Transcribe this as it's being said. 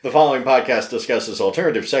The following podcast discusses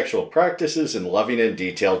alternative sexual practices in loving and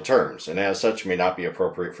detailed terms, and as such may not be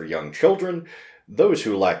appropriate for young children, those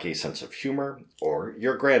who lack a sense of humor, or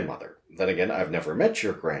your grandmother. Then again, I've never met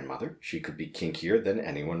your grandmother. She could be kinkier than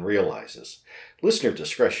anyone realizes. Listener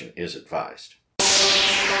discretion is advised.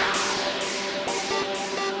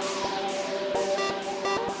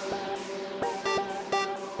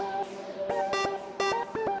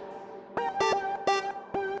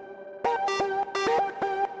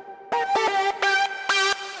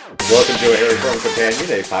 Welcome to A Hairy Chrome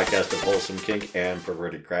Companion, a podcast of wholesome kink and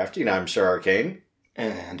perverted crafting. I'm Sir Arcane.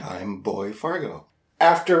 And I'm Boy Fargo.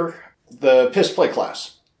 After the piss play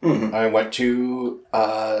class, I went to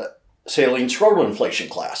saline scrotal inflation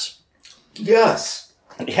class. Yes.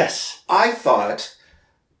 Yes. I thought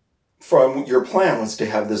from your plan was to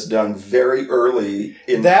have this done very early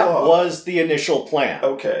in That club. was the initial plan.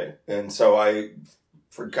 Okay. And so I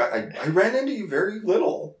forgot. I ran into you very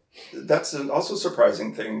little. That's also a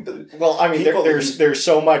surprising thing. Well, I mean, there's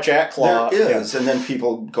so much at Claw. There is, and then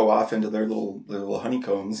people go off into their little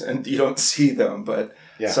honeycombs, and you don't see them. But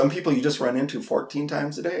some people you just run into 14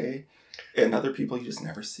 times a day, and other people you just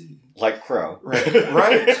never see. Like Crow. Right.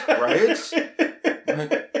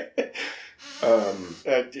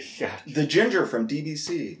 The ginger from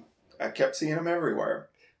DBC. I kept seeing him everywhere.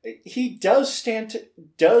 He does tend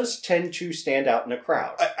to stand out in a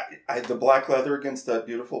crowd. The black leather against that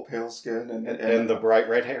beautiful pale skin and the bright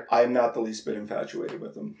red hair. I'm not the least bit infatuated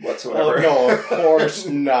with him whatsoever. Oh, no, of course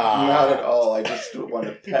not. Not at all. I just want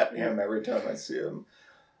to pet him every time I see him.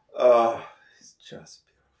 He's just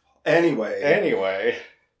beautiful. Anyway.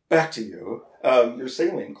 Back to you. Your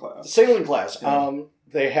sailing class. Sailing class. Yeah.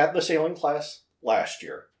 They had the sailing class last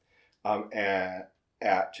year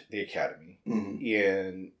at the academy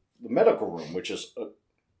in the medical room, which is a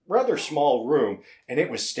rather small room, and it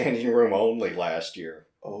was standing room only last year.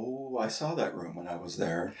 Oh, I saw that room when I was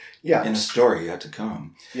there. Yeah. In a story yet to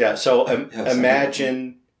come. Yeah, so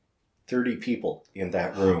imagine 30 people in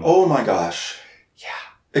that room. Oh my gosh. Yeah.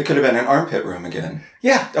 It could have been an armpit room again.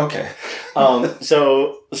 Yeah. Okay.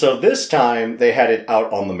 So this time they had it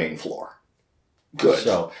out on the main floor. Good.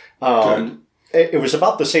 So, good. It was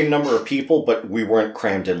about the same number of people, but we weren't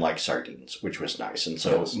crammed in like sardines, which was nice. And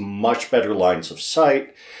so much better lines of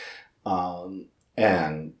sight.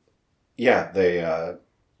 And yeah, they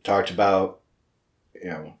talked about,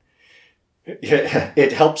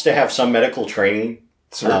 it helps to have some medical training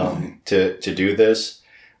to do this.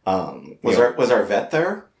 Was our vet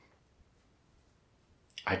there?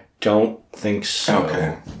 I don't think so.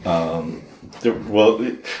 Okay.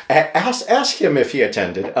 Well, ask him if he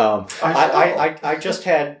attended. I just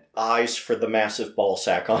had eyes for the massive ball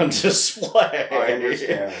sack on display. I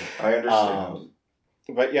understand.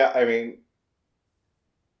 But yeah, I mean,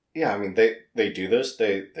 they do this.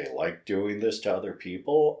 They like doing this to other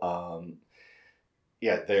people.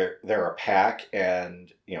 They're a pack,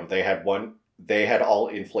 and they had all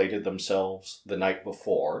inflated themselves the night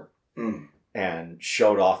before and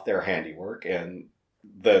showed off their handiwork, and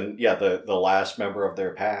then the last member of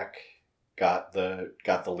their pack got the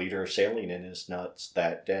leader of sailing in his nuts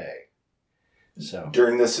that day. So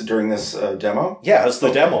during this demo? Yeah, it's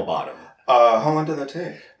the demo bottom. How long did that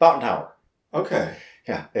take? About an hour. Okay.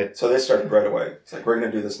 Yeah. So they started right away. It's like, we're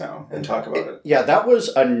going to do this now and talk about it. Yeah, that was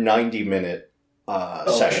a 90-minute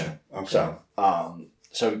session. Okay.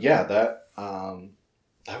 So yeah, that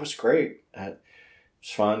was great. It was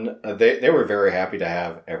fun. They were very happy to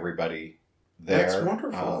have everybody there. That's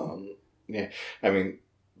wonderful. Yeah, I mean,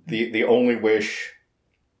 the only wish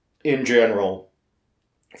in general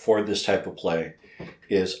for this type of play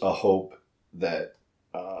is a hope that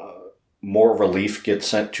more relief gets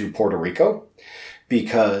sent to Puerto Rico,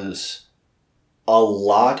 because a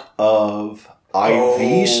lot of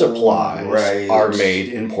IV supplies are made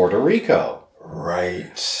in Puerto Rico.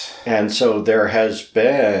 Right. And so there has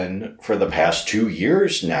been, for the past 2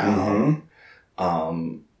 years now,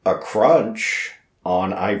 a crunch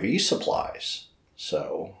on IV supplies.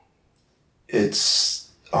 So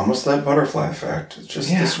it's almost that butterfly effect. It's just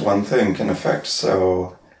this one thing can affect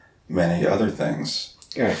so many other things.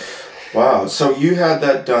 Yeah. Wow. So you had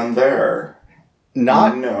that done there?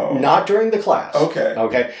 Not during the class.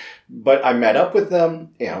 Okay. But I met up with them.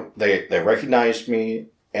 They recognized me,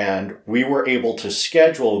 and we were able to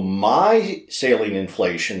schedule my sailing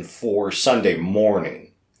inflation for Sunday morning.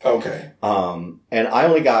 Okay. And I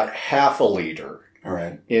only got half a liter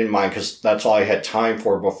in mine, because that's all I had time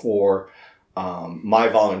for before my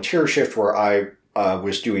volunteer shift, where I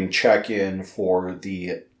was doing check-in for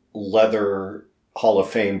the Leather Hall of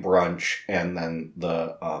Fame brunch and then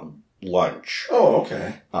the lunch. Oh,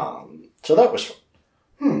 okay. So that was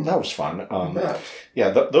That was fun.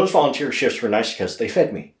 Those volunteer shifts were nice because they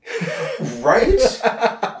fed me. Right?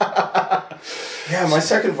 Yeah, my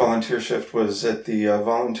second volunteer shift was at the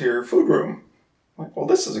volunteer food room. Like, well,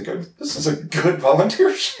 this is a good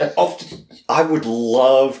volunteer shift. I would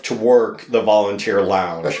love to work the volunteer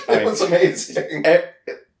lounge. It was amazing.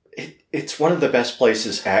 It's one of the best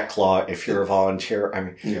places at Claw if you're a volunteer. I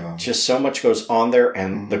mean, just so much goes on there,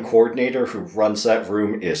 and the coordinator who runs that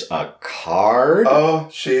room is a card. Oh,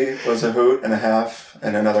 she was a hoot and a half,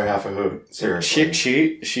 and another half a hoot.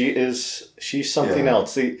 Seriously, she's something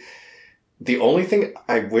else. The only thing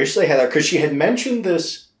I wish they had there, because she had mentioned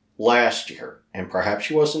this last year, and perhaps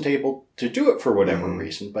she wasn't able to do it for whatever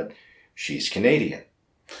reason, but she's Canadian.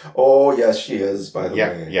 Oh, yes, she is, by the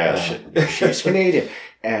way. Yeah, she's Canadian.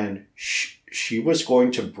 And she was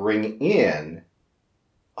going to bring in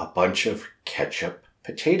a bunch of ketchup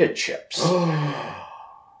potato chips. Oh,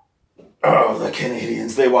 the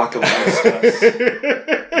Canadians, they walk amongst us.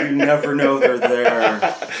 You never know they're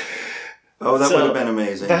there. Oh, that would have been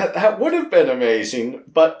amazing. That would have been amazing,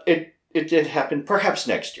 but it did happen perhaps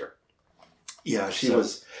next year. Yeah, she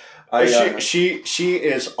was... She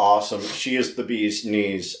is awesome. She is the bee's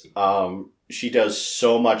knees. She does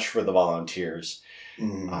so much for the volunteers.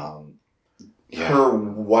 Her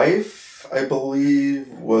wife, I believe,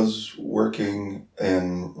 was working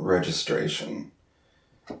in registration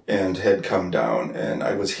and had come down, and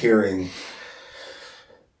I was hearing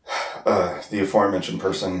the aforementioned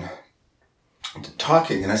person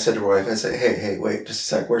talking, and I said to her wife, I said, hey, wait, just a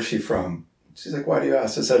sec, where's she from? She's like, why do you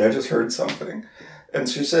ask? I said, I just heard something. And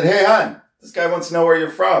she said, hey, hon, this guy wants to know where you're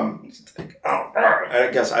from. She's like, oh, I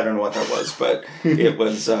guess I don't know what that was, but it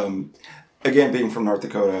was, again, being from North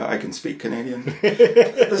Dakota, I can speak Canadian.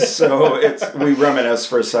 So we reminisce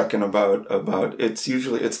for a second about it's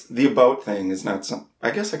the about thing is not some,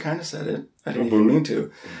 I guess I kind of said it. I didn't even mean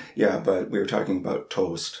to. Yeah, but we were talking about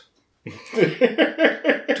toast.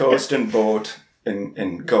 Toast and boat.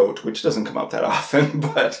 And goat, which doesn't come up that often,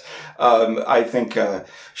 but I think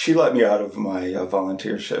she let me out of my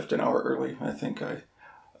volunteer shift an hour early. I think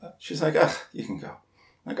she's like, you can go.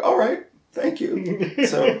 I'm like, all right, thank you.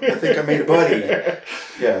 So I think I made a buddy.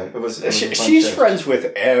 Yeah, it was she's friends with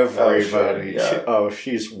everybody. Oh, sure,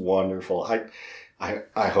 She's wonderful. I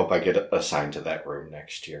hope I get assigned to that room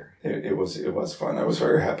next year. It was fun. I was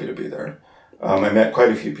very happy to be there. I met quite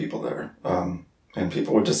a few people there. And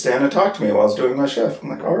people would just stand and talk to me while I was doing my shift. I'm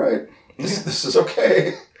like, all right, this is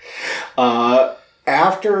okay.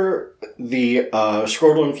 After the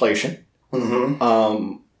scrotal inflation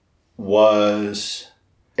was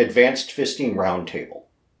Advanced Fisting Roundtable.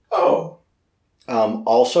 Oh.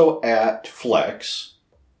 Also at Flex,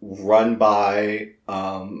 run by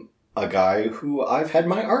a guy who I've had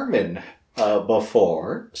my arm in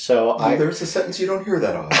before. So there's a sentence you don't hear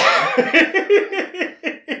that often.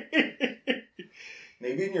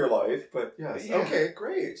 Maybe in your life, but yes. Yeah. Okay,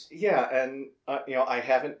 great. Yeah, and I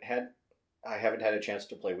haven't had a chance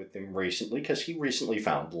to play with him recently because he recently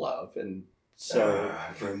found love, and so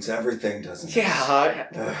ruins everything, doesn't it?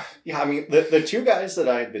 Yeah, yeah. I mean, the two guys that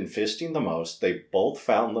I had been fisting the most, they both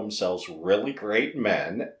found themselves really great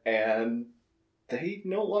men, and they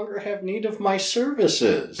no longer have need of my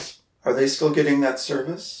services. Are they still getting that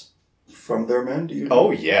service from their men? Do you know?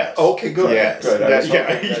 Oh, yes. Okay, good. Yes.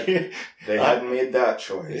 Good. They hadn't made that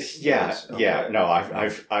choice. Yeah, yes. Okay. Yeah. No,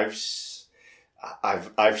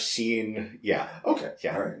 I've seen. Yeah. Okay.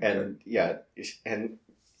 Yeah. All right. And yeah, and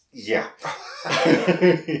yeah.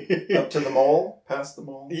 Up to the mole, past the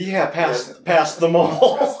mole. Yeah, past the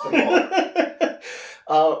mole. Past the mole.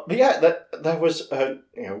 But yeah, that was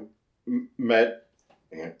met,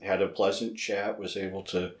 had a pleasant chat. Was able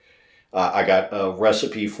to. I got a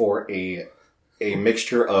recipe for a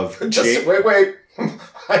mixture of... Wait.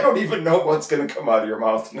 I don't even know what's going to come out of your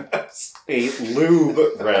mouth next. A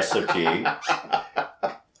lube recipe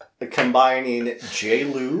combining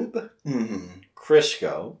J-Lube,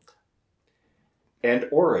 Crisco, and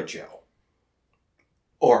Oragel.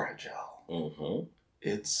 Oragel.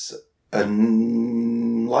 It's a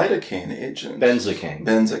lidocaine agent.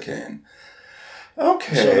 Benzocaine.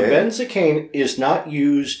 Okay. So the benzocaine is not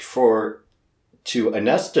used to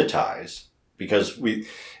anesthetize because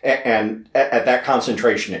and at that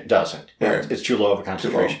concentration it doesn't. Right. It's too low of a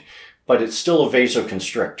concentration. But it's still a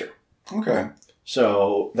vasoconstrictor. Okay.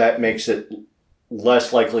 So that makes it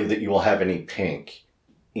less likely that you will have any pink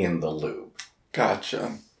in the lube.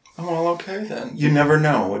 Gotcha. Oh, well, okay then. You never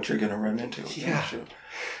know what you're going to run into. Yeah.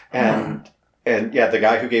 And yeah, the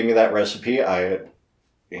guy who gave me that recipe, I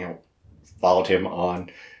followed him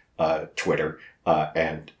on Twitter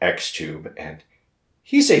and Xtube, and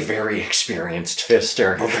He's a very experienced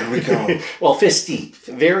fister. Oh, there we go. Well, fisty.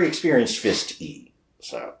 Very experienced fist-y.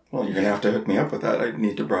 So. Well, you're going to have to hook me up with that. I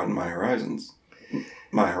need to broaden my horizons.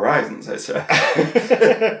 My horizons, I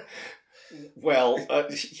said. Well,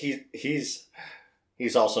 he's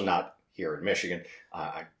also not here in Michigan.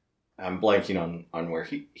 I'm blanking on where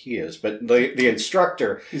he is, but the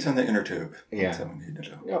instructor... He's on the inner tube. Yeah. That's what we need to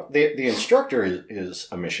know. You know, the instructor is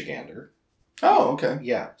a Michigander. Oh, okay.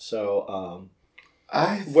 Yeah, so...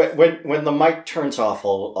 When the mic turns off,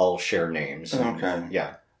 I'll share names. Okay.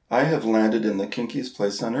 Yeah. I have landed in the kinkiest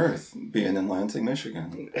place on earth, being in Lansing,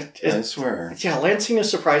 Michigan. I swear. Yeah, Lansing is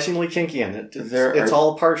surprisingly kinky, and it's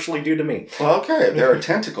all partially due to me. Well, okay. There are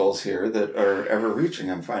tentacles here that are ever-reaching,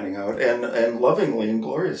 I'm finding out, and lovingly and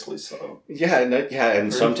gloriously so. Yeah,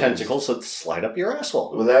 and some tentacles that slide up your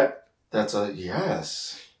asshole. Well, that's a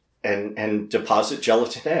yes. And deposit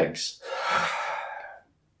gelatin eggs.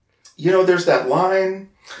 You know, there's that line,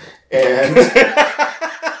 and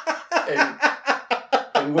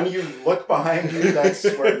when you look behind you, that's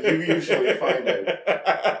where you usually find it.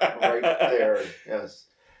 Right there, yes.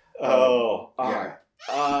 All yeah.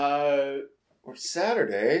 right. Or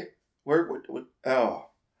Saturday. Oh,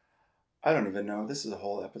 I don't even know. This is a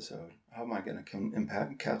whole episode. How am I going to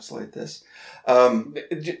encapsulate this?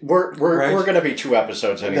 We're going to be 2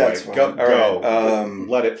 episodes anyway. That's fine. Go. Right.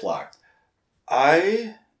 Let it fly.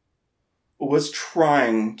 I was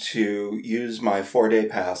trying to use my 4-day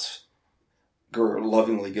pass,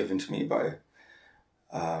 lovingly given to me by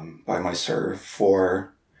my sir,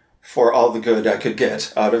 for all the good I could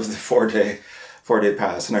get out of the 4-day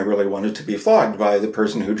pass, and I really wanted to be flogged by the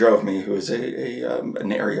person who drove me, who is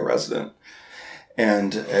an area resident,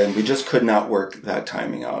 and we just could not work that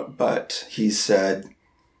timing out. But he said,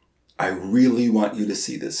 "I really want you to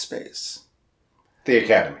see this space." The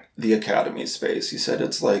Academy. The Academy space. He said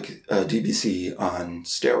it's like DBC on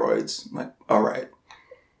steroids. I'm like, all right.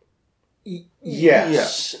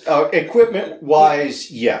 Yes. Yeah.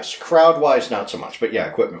 Equipment-wise, yes. Crowd-wise, not so much. But yeah,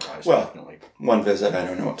 equipment-wise, definitely. One visit, I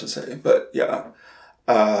don't know what to say. But yeah.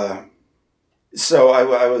 So I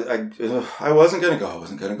wasn't going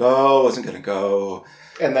to go.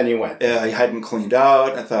 And then you went. I hadn't cleaned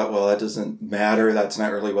out. I thought, well, that doesn't matter. That's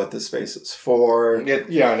not really what this space is for.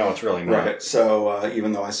 Yeah, no, it's really not. Right. So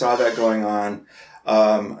even though I saw that going on,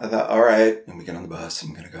 I thought, all right, let me get on the bus.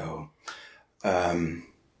 I'm going to go.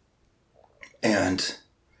 And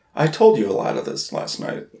I told you a lot of this last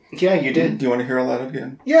night. Yeah, you did. Do you want to hear a lot of it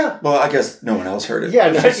again? Yeah. Well, I guess no one else heard it.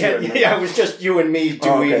 Yeah, it was just you and me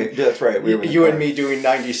doing... Okay. That's right. You and me doing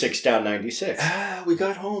 96 down 96. We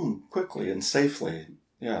got home quickly and safely.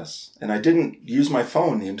 Yes. And I didn't use my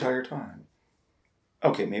phone the entire time.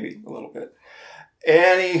 Okay, maybe a little bit.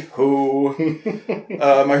 Anywho,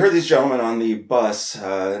 I heard these gentlemen on the bus,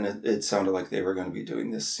 and it sounded like they were going to be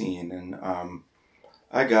doing this scene. And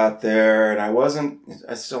I got there, and I'm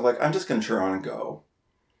still like, I'm just going to turn on and go.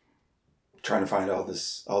 Trying to find all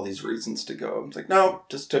these reasons to go. I was like, no,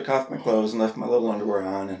 just took off my clothes and left my little underwear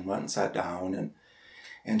on and went and sat down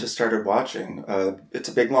and just started watching. It's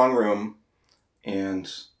a big, long room.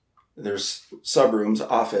 And there's sub-rooms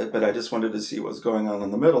off it, but I just wanted to see what's going on in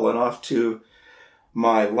the middle. And off to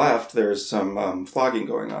my left, there's some flogging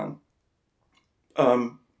going on,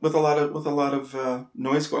 with a lot of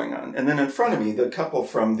noise going on. And then in front of me, the couple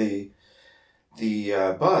from the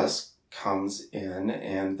bus comes in,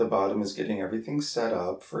 and the bottom is getting everything set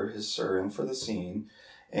up for his sir and for the scene,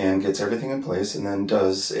 and gets everything in place, and then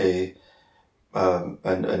does a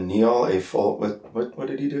kneel, a full. What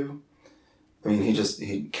did he do? I mean,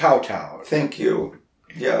 he kowtowed. Thank you.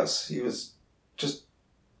 Yes, he was just.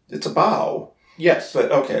 It's a bow. Yes,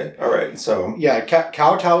 but okay, all right. So yeah,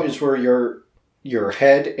 kowtow is where your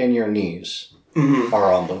head and your knees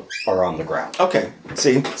are on the ground. Okay,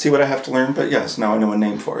 see what I have to learn. But yes, now I know a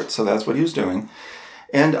name for it. So that's what he was doing,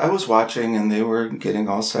 and I was watching, and they were getting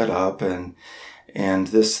all set up, and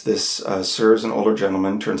this sir is an older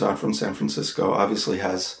gentleman, turns out from San Francisco, obviously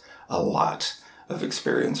has a lot of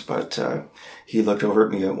experience, but he looked over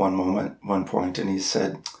at me at one point, and he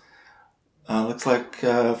said, looks like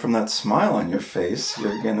from that smile on your face,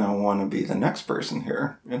 you're going to want to be the next person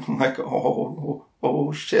here. And I'm like,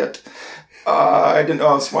 oh shit. I didn't know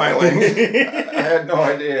I was smiling. I had no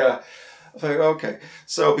idea. I was like, okay.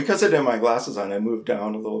 So because I didn't have my glasses on, I moved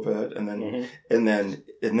down a little bit, and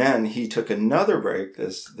then he took another break,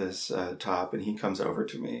 this top, and he comes over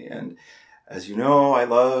to me, and as you know, I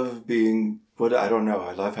love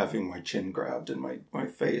I love having my chin grabbed in my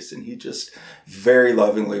face. And he just very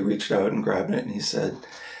lovingly reached out and grabbed it. And he said,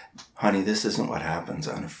 honey, this isn't what happens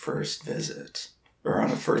on a first visit or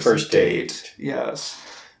on a first date. Yes.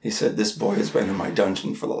 He said, this boy has been in my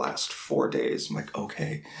dungeon for the last 4 days. I'm like,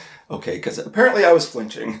 okay, because apparently I was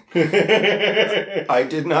flinching. I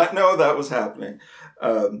did not know that was happening.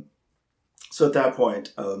 So at that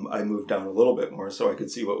point, I moved down a little bit more so I could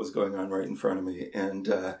see what was going on right in front of me. And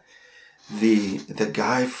the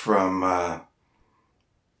guy from...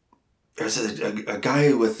 there's a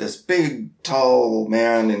guy with this big, tall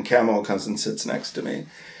man in camo comes and sits next to me.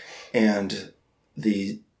 And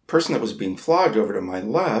the person that was being flogged over to my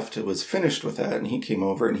left was finished with that, and he came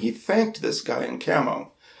over and he thanked this guy in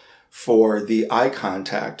camo for the eye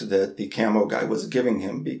contact that the camo guy was giving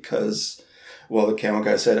him because, well, the camo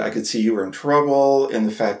guy said, I could see you were in trouble in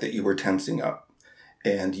the fact that you were tensing up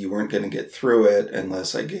and you weren't going to get through it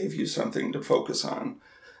unless I gave you something to focus on.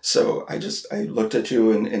 So I looked at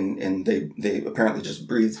you and they apparently just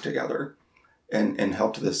breathed together and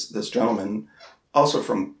helped this gentleman, also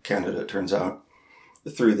from Canada, it turns out,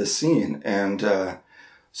 through the scene. And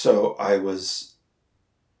so I was,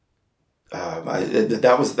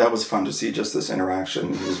 that was fun to see, just this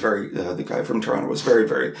interaction. He was the guy from Toronto was very,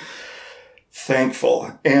 very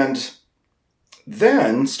thankful. And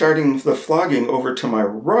then starting the flogging over to my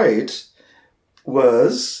right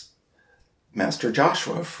was Master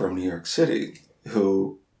Joshua from New York City,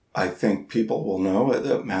 who I think people will know at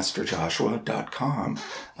masterjoshua.com.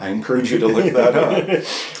 I encourage you to look that up.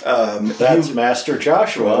 That's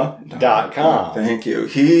masterjoshua.com. Thank you.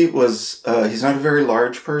 He was, he's not a very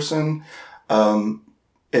large person, and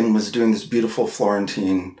was doing this beautiful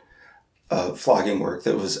Florentine flogging work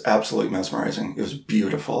that was absolutely mesmerizing. It was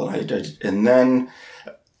beautiful. And then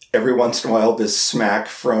every once in a while, this smack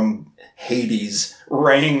from Hades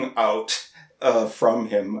rang out from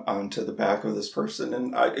him onto the back of this person,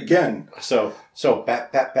 and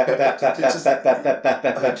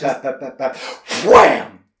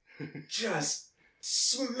wham! Just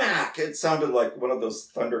smack! It sounded like one of those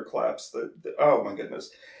thunderclaps. Oh my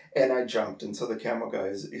goodness! And I jumped, and so the camo guy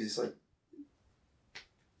he's like,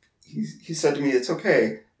 he said to me, "It's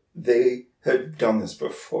okay. They had done this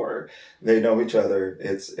before. They know each other.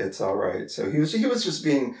 It's all right." So he was just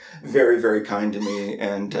being very, very kind to me,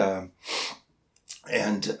 and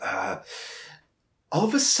all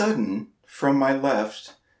of a sudden, from my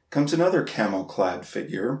left comes another camel-clad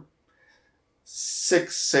figure,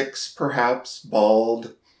 6'6", perhaps,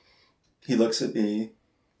 bald. He looks at me.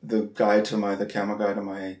 The camel guy to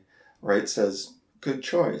my right says, "Good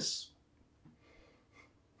choice."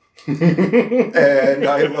 And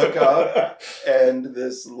I look up, and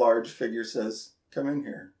this large figure says, "Come in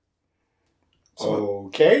here."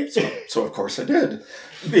 Okay. So of course I did.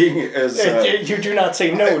 Being as you do not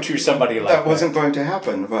say no to somebody like that. That wasn't going to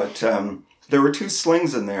happen, but there were 2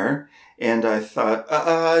 slings in there, and I thought,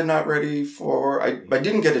 not ready for... I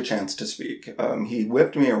didn't get a chance to speak. He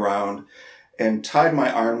whipped me around and tied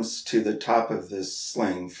my arms to the top of this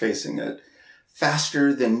sling, facing it,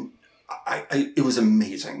 faster than... it was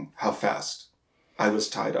amazing how fast I was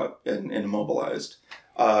tied up and immobilized.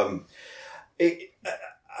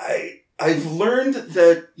 I've learned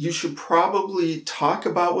that you should probably talk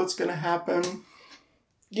about what's going to happen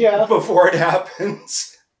before it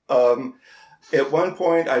happens. At one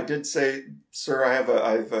point, I did say, "Sir, I have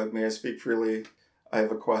a, may I speak freely? I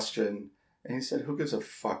have a question." And he said, "Who gives a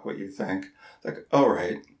fuck what you think?" Like, all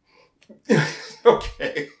right.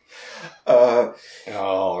 Okay. All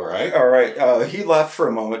right. He left for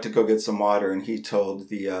a moment to go get some water, and he told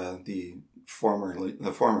the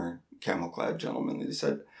former camel-clad gentleman that he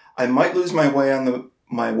said, "I might lose my way on the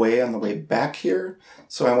way back here,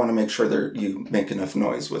 so I want to make sure that you make enough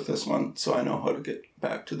noise with this one so I know how to get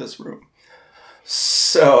back to this room."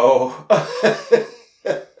 So,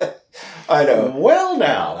 I know. Well,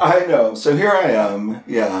 now. I know. So here I am.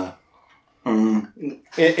 Yeah. In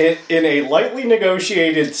a lightly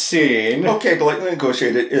negotiated scene. Okay, lightly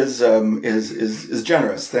negotiated is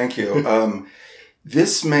generous. Thank you.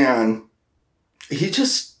 This man, he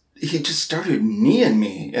just started kneeing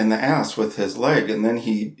me in the ass with his leg, and then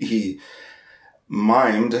he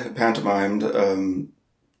pantomimed,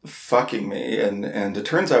 fucking me, and it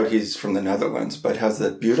turns out he's from the Netherlands, but has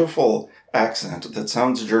that beautiful accent that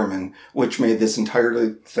sounds German, which made this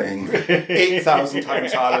entire thing 8,000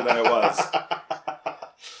 times hotter than it was.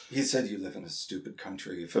 He said, "You live in a stupid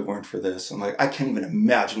country. If it weren't for this," I'm like, I can't even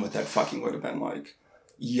imagine what that fucking would have been like.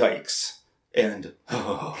 Yikes. And,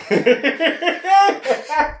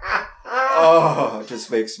 it just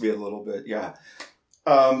makes me a little bit, yeah.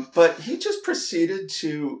 But he just proceeded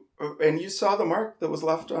to, and you saw the mark that was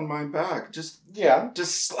left on my back, just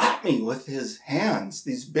slap me with his hands,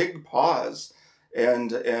 these big paws.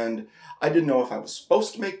 And I didn't know if I was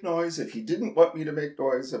supposed to make noise, if he didn't want me to make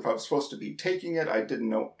noise, if I was supposed to be taking it. I didn't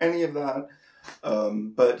know any of that.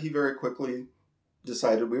 But he very quickly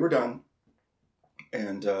decided we were done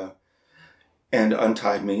and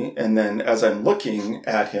untied me. And then as I'm looking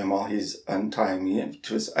at him while he's untying me,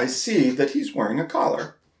 I see that he's wearing a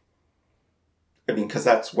collar. I mean, because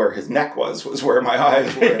that's where his neck was where my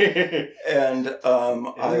eyes were. And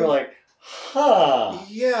you were like, huh.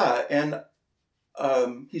 Yeah, and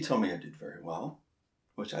he told me I did very well,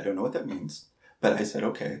 which I don't know what that means. But I said,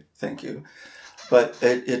 okay, thank you. But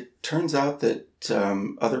it turns out that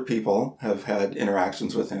other people have had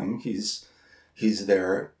interactions with him. He's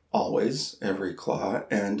there always, every claw,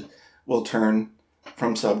 and will turn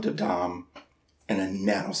from sub to dom in a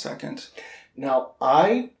nanosecond. Now,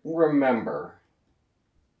 I remember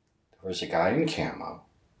there was a guy in camo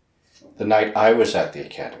the night I was at the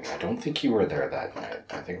academy. I don't think you were there that night.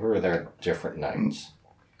 I think we were there different nights.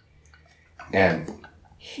 And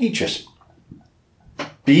he just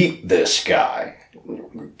beat this guy.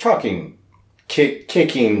 Talking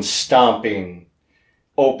kicking, stomping,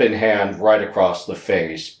 open hand right across the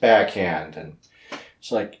face, backhand. And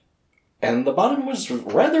it's like, and the bottom was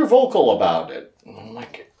rather vocal about it. And I'm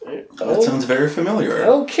like, that sounds very familiar.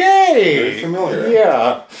 Okay. Very familiar.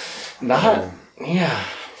 Yeah. Not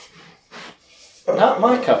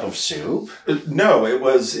my cup of soup. No, it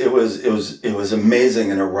was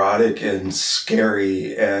amazing and erotic and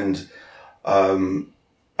scary, and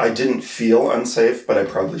I didn't feel unsafe, but I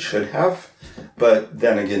probably should have. But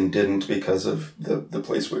then again, didn't, because of the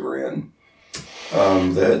place we were in.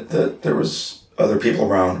 That there was other people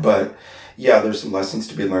around, but yeah, there's some lessons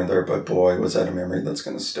to be learned there. But boy, was that a memory that's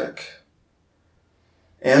going to stick.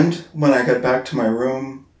 And when I got back to my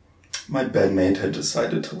room, my bedmate had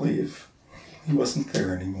decided to leave. He wasn't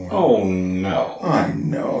there anymore. Oh, no. I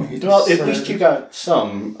know. Well, at least you got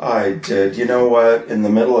some. I did. You know what? In the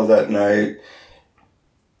middle of that night,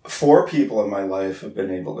 4 people in my life have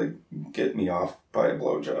been able to get me off by a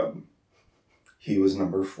blowjob. He was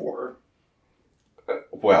number 4.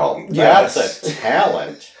 Well, yes. That's a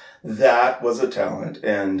talent. That was a talent.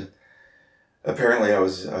 And apparently I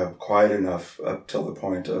was quiet enough up till the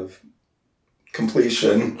point of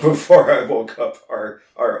completion before I woke up our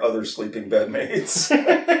other sleeping bedmates.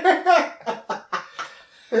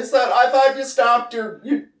 It's that I thought you stomped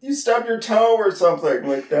your toe or something.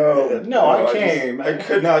 Like, no, I came. I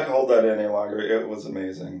could not hold that any longer. It was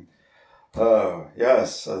amazing. Oh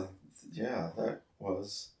yes, yeah, that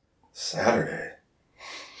was Saturday.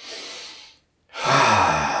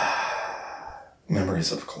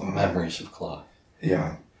 Memories of Claw. Memories of Claw.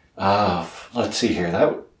 Yeah. Let's see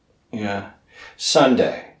here.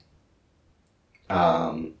 Sunday.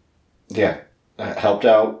 Helped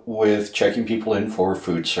out with checking people in for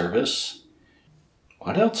food service.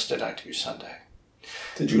 What else did I do Sunday?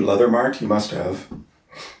 Did you leather mart? You must have.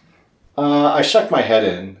 I sucked my head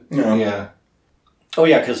in. No. Yeah. Oh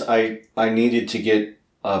yeah, because I needed to get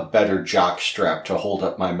a better jock strap to hold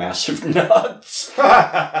up my massive nuts.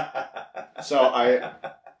 So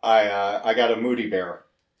I got a Moody Bear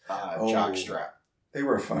jock strap. They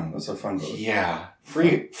were fun. It was a fun book. Yeah.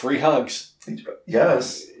 Free hugs.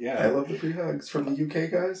 Yes. Yeah. I love the free hugs from the UK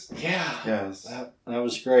guys. Yeah. Yes. That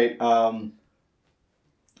was great. Trying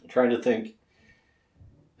to think.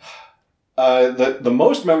 The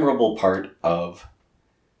most memorable part of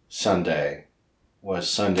Sunday was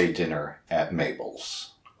Sunday dinner at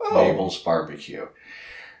Mabel's. Oh. Mabel's Barbecue.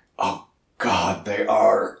 Oh God, they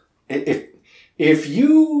are. If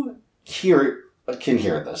you can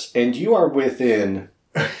hear this, and you are within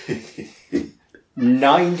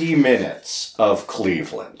 90 minutes of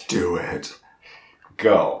Cleveland, do it.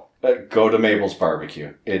 Go to Mabel's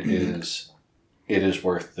Barbecue. It is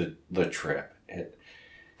worth the trip.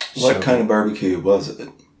 What kind of barbecue was it?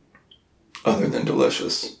 Other than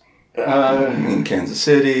delicious. In Kansas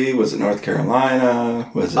City? Was it North Carolina?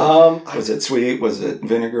 Was it sweet? Was it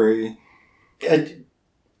vinegary? It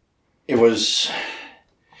was.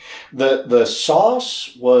 The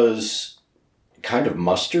sauce was kind of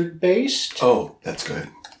mustard based. Oh, that's good.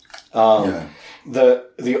 Yeah.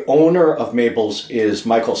 The owner of Mabel's is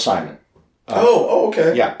Michael Simon.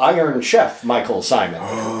 Okay. Yeah, Iron Chef Michael Simon.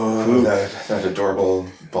 Oh, that adorable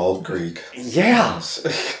bald Greek. Yeah.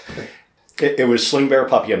 It was Sling Bear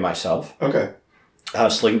Puppy and myself. Okay.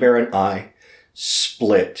 Sling Bear and I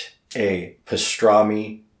split a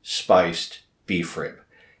pastrami spiced beef rib.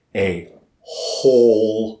 A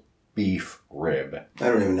whole beef rib. I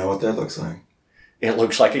don't even know what that looks like. It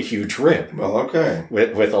looks like a huge rib. Well, okay.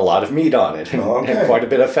 With a lot of meat on it and, and quite a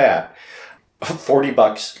bit of fat.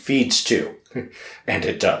 $40 feeds 2. And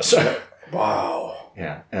it does. Wow.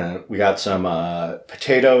 Yeah, and we got some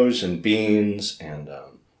potatoes and beans and...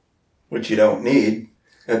 which you don't need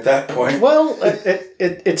at that point. Well,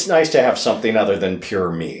 it's nice to have something other than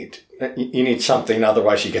pure meat. You need something,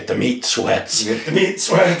 otherwise you get the meat sweats. You get the meat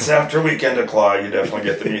sweats after Weekend of Claw. You definitely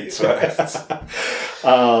get the meat sweats.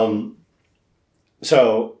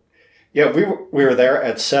 So, yeah, we were there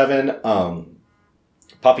at 7.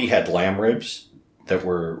 Puppy had lamb ribs that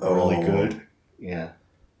were really good. Yeah.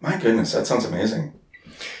 My goodness, that sounds amazing.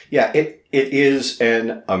 Yeah, it is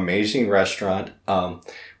an amazing restaurant.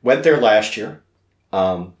 Went there last year.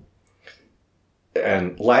 And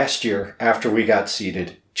last year, after we got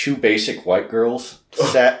seated, 2 basic white girls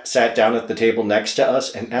sat down at the table next to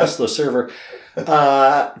us and asked the server,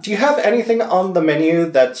 do you have anything on the menu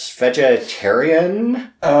that's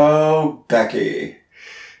vegetarian? Oh, Becky.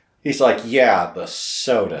 He's like, yeah, the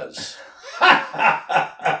sodas.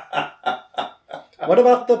 What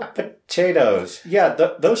about the potatoes? Yeah,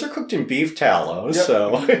 those are cooked in beef tallow, yep.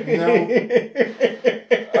 So... No.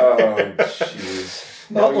 Oh, jeez.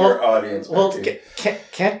 Now your audience, Becky.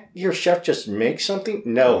 Can't your chef just make something?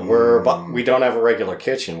 No, we don't have a regular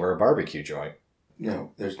kitchen. We're a barbecue joint.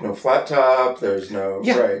 No, there's no flat top. There's no...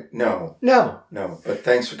 Yeah. Right. No. But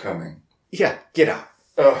thanks for coming. Yeah, get out.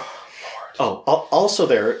 Oh, Lord. Oh, also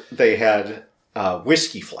they had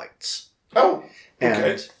whiskey flights. Oh,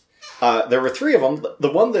 okay. And there were 3 of them.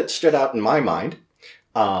 The one that stood out in my mind,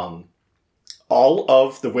 all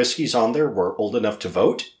of the whiskeys on there were old enough to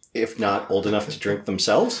vote, if not old enough to drink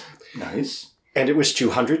themselves. Nice. And it was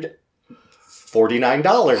 $249.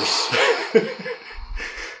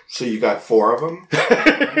 So you got 4 of them?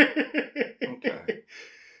 Okay.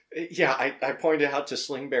 Yeah, I pointed out to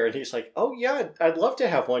Sling Bear, and he's like, "Oh yeah, I'd love to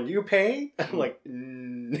have one. You pay?" I'm like,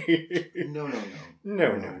 No.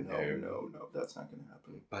 No, That's not going to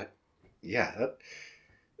happen. But yeah,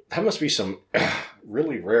 that must be some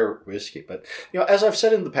really rare whiskey. But as I've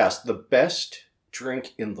said in the past, the best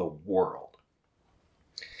drink in the world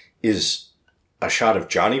is a shot of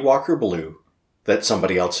Johnny Walker Blue that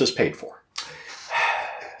somebody else has paid for.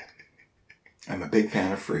 I'm a big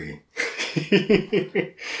fan of free.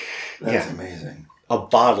 That's amazing. A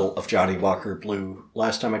bottle of Johnny Walker Blue,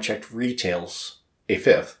 last time I checked, retails a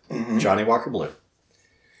 5th. Mm-hmm. Johnny Walker Blue.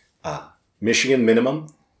 Michigan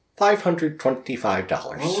minimum,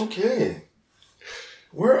 $525. Okay.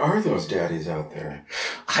 Where are those daddies out there?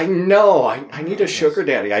 I know. I need a sugar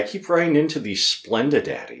daddy. I keep running into these Splenda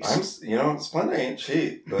daddies. Splenda ain't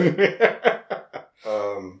cheap, but...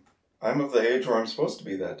 I'm of the age where I'm supposed to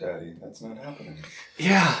be that daddy. That's not happening.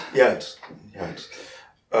 Yeah. Yet.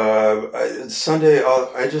 Sunday,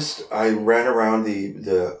 I ran around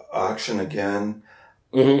the auction again.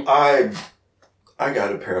 Mm-hmm. I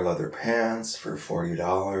got a pair of leather pants for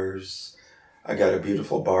 $40. I got a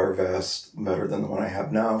beautiful bar vest, better than the one I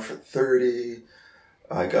have now, for $30.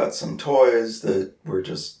 I got some toys that were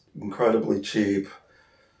just incredibly cheap.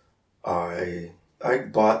 I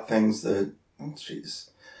bought things that,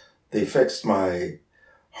 they fixed my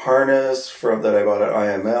harness that I bought at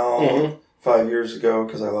IML 5 years ago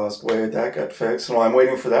because I lost weight. That got fixed. And while I'm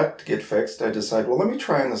waiting for that to get fixed, I decide, let me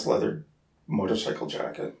try on this leather motorcycle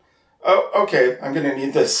jacket. Oh, okay. I'm going to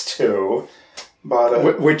need this too.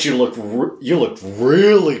 Which you looked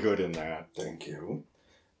really good in that. Thank you.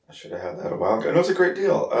 I should have had that a while ago. And it was a great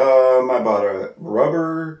deal. I bought a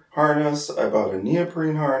rubber harness. I bought a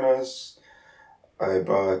neoprene harness. I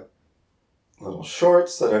bought little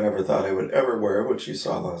shorts that I never thought I would ever wear, which you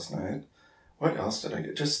saw last night. What else did I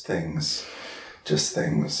get? Just things.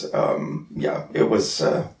 Yeah, it was...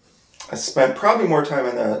 I spent probably more time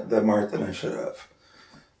in the mart than I should have.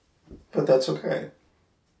 But that's okay.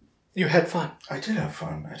 You had fun. I did have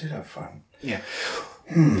fun. Yeah.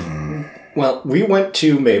 Well, we went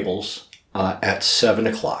to Mabel's at 7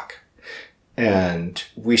 o'clock. And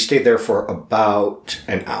we stayed there for about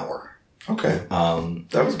an hour. Okay.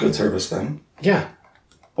 That was good service then. Yeah.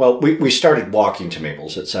 Well, we started walking to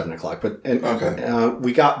Mabel's at 7 o'clock,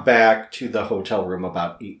 we got back to the hotel room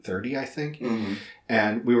about 8:30, I think. Mm-hmm.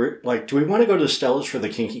 And we were like, do we want to go to Stella's for the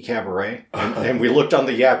Kinky Cabaret? And we looked on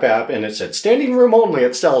the Yap app and it said, standing room only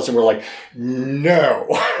at Stella's. And we're like, no.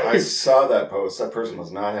 I saw that post. That person was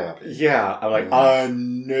not happy. Yeah. I'm like,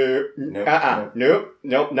 no.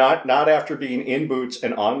 Nope. Not after being in boots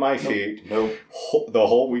and on my feet. Nope. The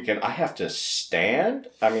whole weekend. I have to stand.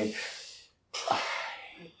 I mean,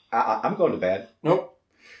 I'm going to bed. Nope.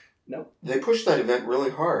 They pushed that event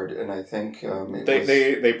really hard, and I think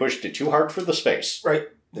they pushed it too hard for the space. Right.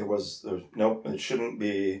 It shouldn't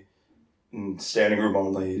be standing room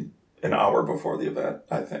only an hour before the event,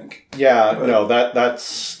 I think. Yeah,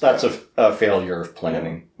 that's a failure of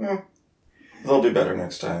planning. Yeah. They'll do better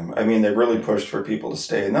next time. I mean, they really pushed for people to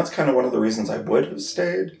stay, and that's kind of one of the reasons I would have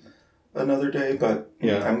stayed another day, but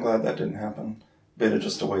I'm glad that didn't happen. Bit of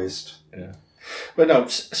just a waste. Yeah. But no,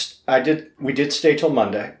 we did stay till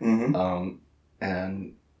Monday. Mm-hmm.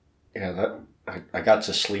 And I got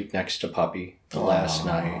to sleep next to Puppy last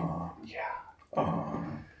night. Yeah.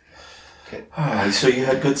 So you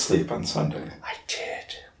had good sleep on Sunday. I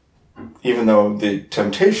did. Even though the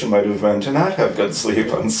temptation might have been to not have good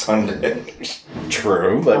sleep on Sunday.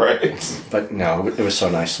 True, but right. But no, it was so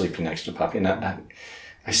nice sleeping next to Puppy. And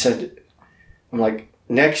I said, I'm like,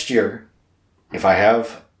 next year, if I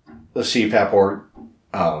have the CPAP or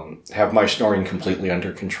have my snoring completely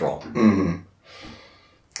under control,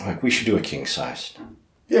 like, we should do a king size.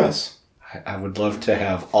 Yes. I would love to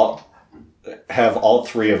have all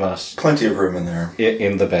three of us. Plenty of room in there.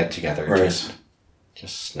 In the bed together. Right.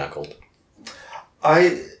 Just snuggled.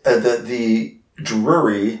 The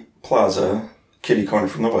Drury Plaza, kitty corner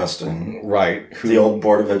from the Westin. Right. The old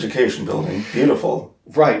Board of Education building. Beautiful.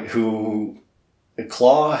 Right. Who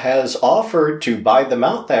Claw has offered to buy them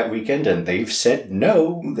out that weekend, and they've said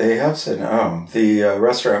no. They have said no. The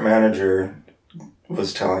restaurant manager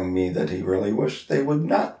was telling me that he really wished they would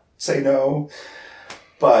not say no.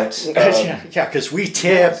 But... yeah, because we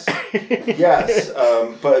tip. Yes.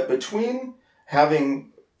 But between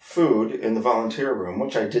having food in the volunteer room,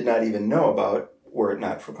 which I did not even know about were it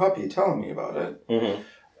not for Puppy telling me about it.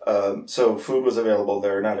 Mm-hmm. So food was available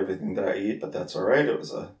there. Not everything that I eat, but that's all right. It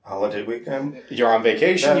was a holiday weekend. You're on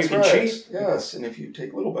vacation. That's you can cheat. Yes, and if you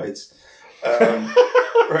take little bites,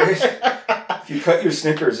 right? If you cut your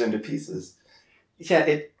Snickers into pieces.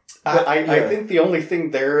 Yeah, I think the only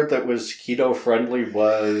thing there that was keto friendly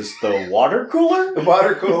was the water cooler. The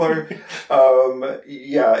water cooler.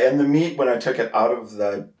 And the meat, when I took it out of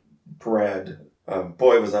the bread,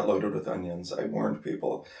 boy, was that loaded with onions. I warned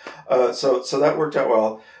people. So that worked out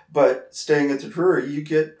well. But staying at the Drury, you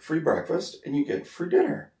get free breakfast and you get free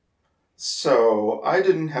dinner. So I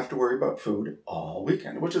didn't have to worry about food all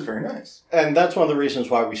weekend, which is very nice. And that's one of the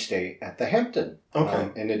reasons why we stay at the Hampton.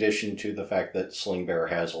 Okay. In addition to the fact that Sling Bear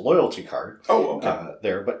has a loyalty card. Oh, okay.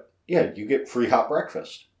 There. But yeah, you get free hot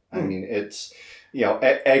breakfast. I mean, it's,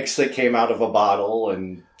 eggs that came out of a bottle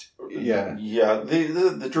and yeah. Yeah,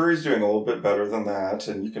 the Drury's doing a little bit better than that,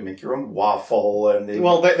 and you can make your own waffle. And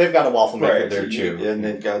they've got a waffle maker there too. And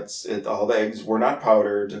they've got all the eggs were not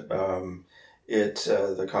powdered.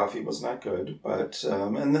 The coffee was not good, but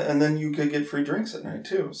and then you could get free drinks at night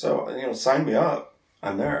too. So sign me up.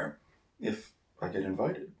 I'm there if I get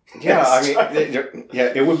invited. Yeah, I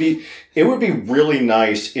mean, it would be really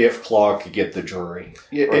nice if Claw could get the Drury.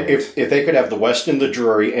 Right. If they could have the Westin, the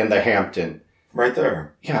Drury, and the Hampton. Right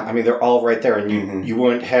there. Yeah, I mean, they're all right there, and you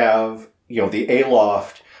wouldn't have the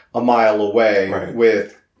Aloft a mile away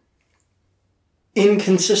with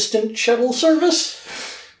inconsistent shuttle service.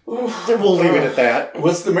 We'll leave it at that.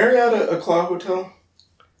 Was the Marriott a Claw hotel?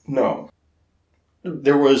 No.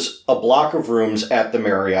 There was a block of rooms at the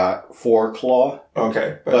Marriott for Claw.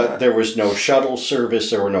 Okay. But there was no shuttle service.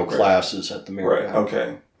 There were no classes at the Marriott. Right,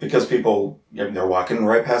 okay. Because people, they're walking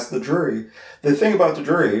right past the Drury. The thing about the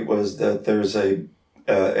Drury was that there's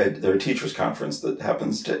their teachers' conference that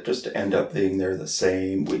happens to just end up being there the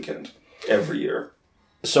same weekend every year.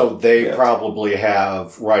 So they probably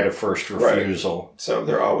have right of first refusal. Right. So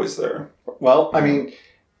they're always there. Well, I mean,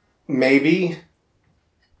 maybe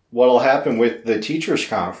what'll happen with the teachers'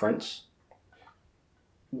 conference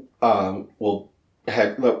what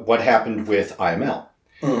happened with IML.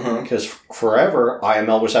 Because forever,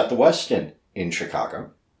 IML was at the Westin in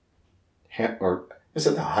Chicago. It's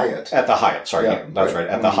at the Hyatt. At the Hyatt, sorry. Yeah, that's right,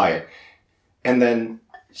 at the Hyatt. And then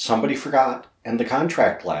somebody forgot, and the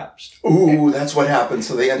contract lapsed. Ooh, that's what happened.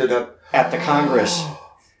 So they ended up... At the Congress.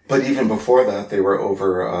 But even before that, they were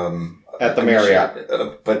over... at the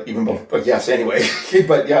Marriott. But even before... Yes, anyway.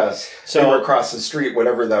 But yes, so, they were across the street,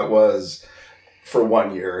 whatever that was, for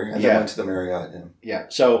 1 year, and then went to the Marriott. Yeah,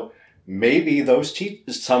 so... Maybe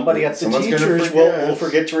somebody at the teachers will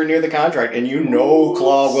forget to renew the contract, and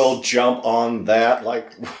Claw will jump on that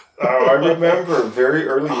like. I remember very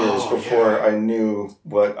early years before I knew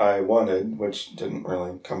what I wanted, which didn't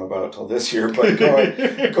really come about till this year. But going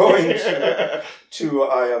to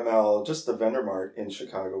IML, just the vendor mart in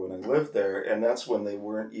Chicago when I lived there, and that's when they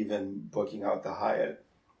weren't even booking out the Hyatt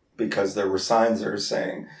because there were signs there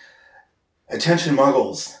saying, "Attention,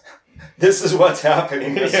 Muggles. This is what's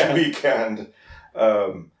happening this weekend."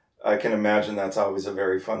 I can imagine that's always a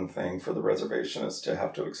very fun thing for the reservationists to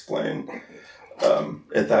have to explain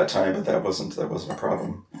at that time, but that wasn't a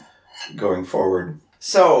problem going forward.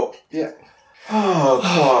 So Oh,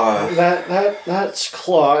 Claw. That's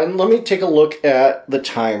Claw. And let me take a look at the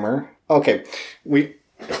timer. Okay, we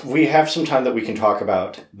have some time that we can talk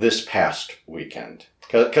about this past weekend.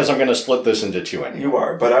 Because I'm going to split this into two anyway. You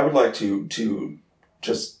are, but I would like to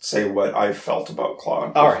just say what I felt about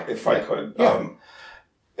Claude, all right, if I could. Yeah.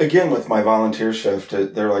 Again, with my volunteer shift,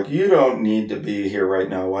 they're like, you don't need to be here right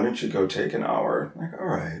now. Why don't you go take an hour? I'm like, all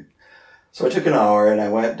right. So I took an hour and I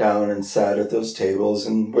went down and sat at those tables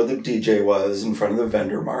and where the DJ was in front of the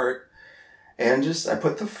vendor mart. And I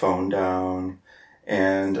put the phone down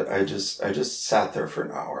and I just sat there for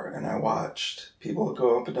an hour and I watched people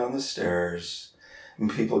go up and down the stairs. And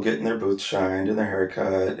people getting their boots shined and their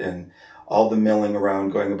haircut and all the milling around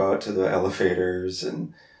going about to the elevators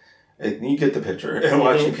and you get the picture. And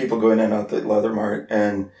watching people go in and out the leather mart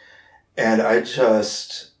and I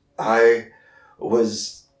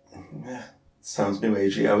was, sounds new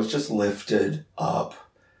agey, I was just lifted up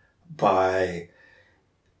by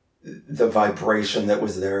the vibration that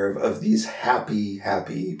was there of these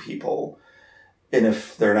happy people. And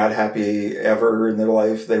if they're not happy ever in their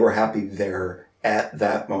life, they were happy there. At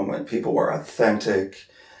that moment, people were authentic.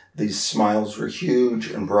 These smiles were huge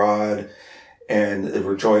and broad, and they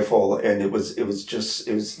were joyful. And that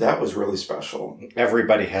was really special.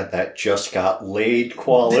 Everybody had that just got laid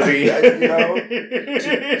quality, to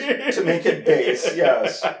make it base.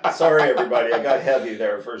 Yes. Sorry, everybody, I got heavy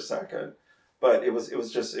there for a second, but it was a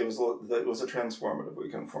transformative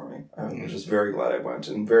weekend for me. I'm just very glad I went,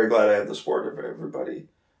 and very glad I had the support of everybody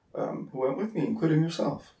who went with me, including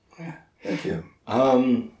yourself. Yeah. Thank you.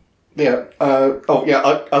 Other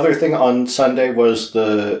thing on Sunday was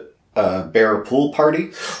the bear pool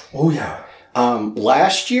party. Oh, yeah.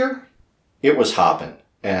 Last year, it was hopping.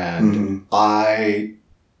 And I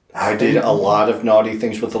did a lot of naughty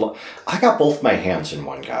things with I got both my hands in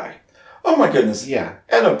one guy. Oh, my goodness. Yeah.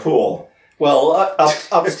 And a pool. Well,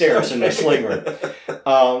 upstairs in the sling room.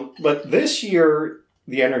 But this year,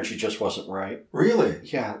 the energy just wasn't right. Really?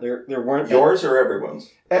 Yeah, there weren't yours or everyone's.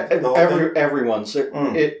 Everyone's.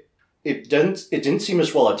 It didn't seem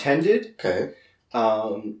as well attended. Okay.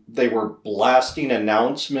 They were blasting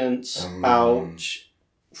announcements out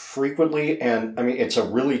frequently, and I mean it's a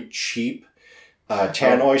really cheap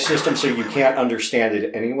tannoy system, so you can't understand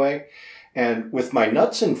it anyway. And with my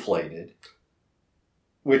nuts inflated,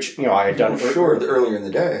 which I had done earlier in the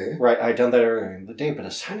day, right? I had done that earlier in the day, but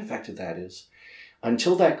a side effect of that is,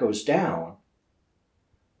 until that goes down,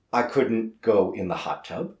 I couldn't go in the hot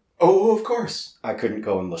tub. Oh, of course. I couldn't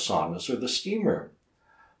go in the saunas or the steam room.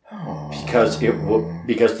 Oh.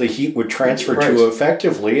 Because the heat would transfer too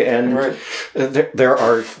effectively, and there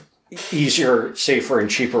are easier, safer,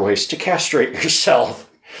 and cheaper ways to castrate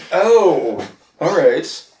yourself. Oh, all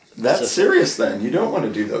right. That's serious then. You don't want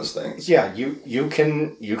to do those things. Yeah, you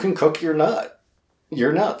can cook your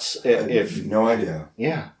nuts if no idea.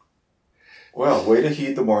 Yeah. Well, way to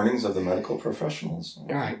heed the warnings of the medical professionals.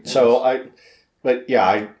 All right. Yes. So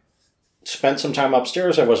I spent some time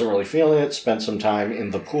upstairs. I wasn't really feeling it. Spent some time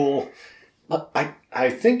in the pool. But I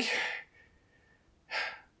think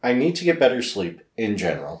I need to get better sleep in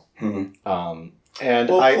general. Mm-hmm. And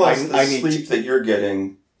plus I need sleep that you're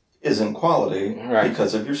getting isn't quality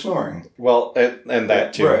because of your snoring. Well, and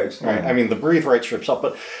that too. Right. I mean, the breathe right strips up.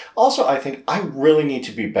 But also I think I really need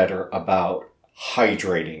to be better about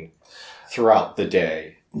hydrating throughout the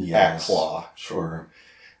day at Claw. Sure.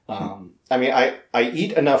 I mean, I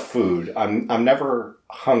eat enough food. I'm never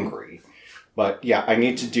hungry. But yeah, I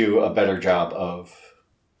need to do a better job of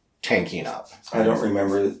tanking up. I don't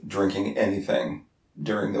remember drinking anything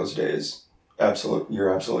during those days.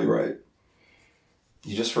 You're absolutely right.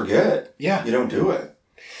 You just forget. Yeah. You don't do it.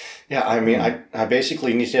 Yeah, I mean, I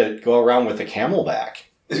basically need to go around with a Camelback.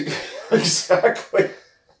 Exactly.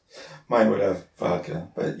 Mine would have vodka,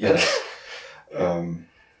 but yeah.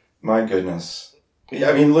 My goodness. Yeah,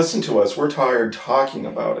 I mean, listen to us. We're tired talking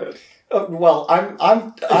about it. Well,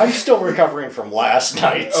 I'm still recovering from last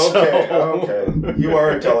night. Okay. You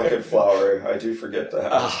are a delicate flower. I do forget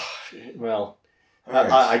that. Well,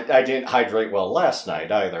 right. I didn't hydrate well last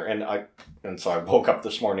night either, and so I woke up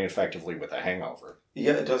this morning effectively with a hangover.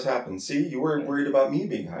 Yeah, it does happen. See, you were worried about me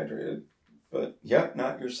being hydrated, but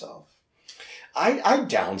not yourself. I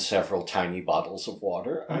downed several tiny bottles of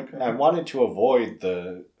water. Okay. I wanted to avoid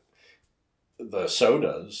the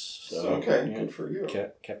sodas. So, okay, good for you.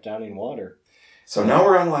 Kept downing water. So now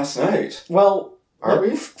we're on last night. Well, are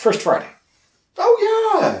we? First Friday.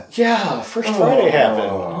 Oh, yeah. Yeah, First Friday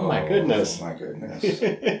happened. Oh, my goodness. Oh, my goodness.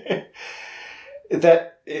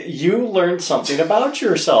 That you learned something about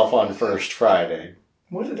yourself on First Friday.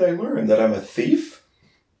 What did I learn? That I'm a thief?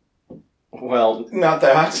 Well, Not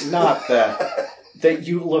that. not that. That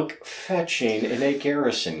you look fetching in a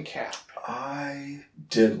garrison cap. I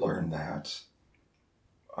did learn that.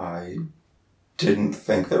 I didn't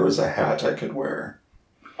think there was a hat I could wear.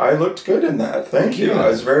 I looked good in that. Thank you. Yeah. I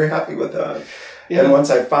was very happy with that. Yeah. And once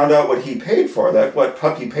I found out what he paid for that, what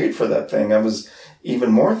Puppy paid for that thing, I was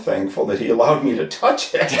even more thankful that he allowed me to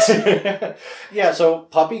touch it. Yeah, so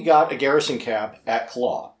Puppy got a garrison cap at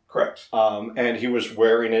Claw. Correct. And he was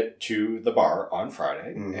wearing it to the bar on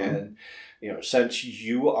Friday. Mm-hmm. And, since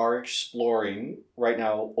you are exploring right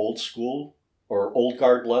now old school or old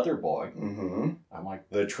guard leather boy, Mm-hmm. I'm like,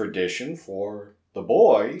 the tradition for the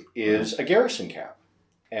boy is a garrison cap.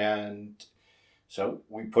 And so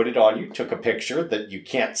we put it on you, took a picture that you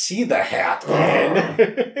can't see the hat in.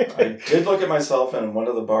 I did look at myself in one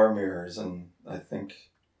of the bar mirrors, and I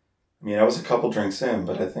was a couple drinks in,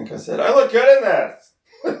 but I think I said, I look good in that.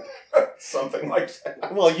 Something like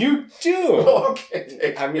that. Well, you do.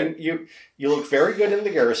 Okay. I mean, you look very good in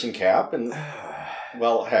the garrison cap, and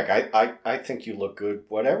well, heck, I think you look good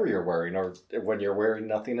whatever you're wearing, or when you're wearing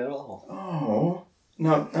nothing at all. Oh,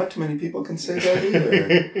 no, not too many people can say that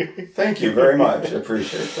either. Thank you very much. I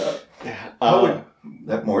appreciate that.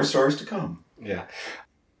 That more stories to come. Yeah.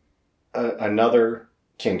 Another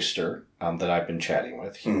Kingster that I've been chatting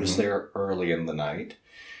with, he was there early in the night,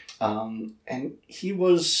 and he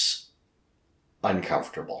was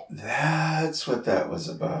uncomfortable. That's what that was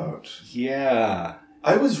about. Yeah.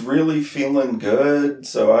 I was really feeling good,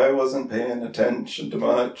 so I wasn't paying attention to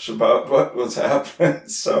much about what was happening.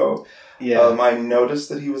 So I noticed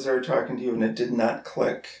that he was there talking to you, and it did not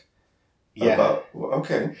click. Yeah.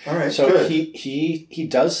 Okay. All right. So good. he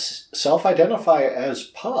does self-identify as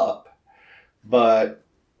Pup, but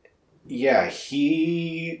yeah,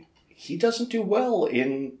 he doesn't do well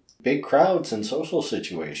in big crowds and social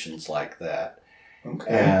situations like that.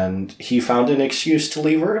 Okay. And he found an excuse to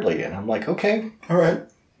leave early, and I'm like, okay, all right.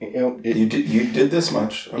 You did this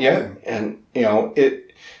much. Okay. Yeah, and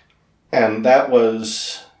and that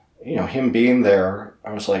was him being there.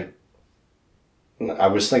 I was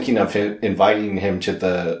thinking of inviting him to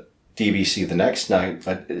the DBC the next night,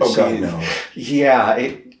 but God, no.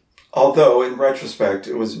 Yeah. Although in retrospect,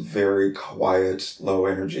 it was a very quiet, low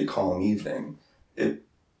energy, calm evening.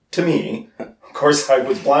 To me, of course, I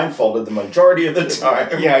was blindfolded the majority of the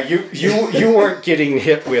time. Yeah, you weren't getting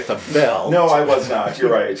hit with a bell. No, I was not.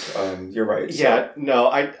 You're right. You're right. Yeah, So,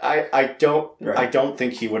 no, I don't. Right. I don't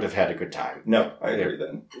think he would have had a good time. No, I agree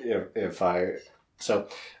then.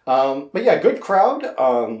 But yeah, good crowd.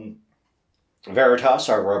 Veritas,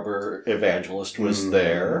 our rubber evangelist, was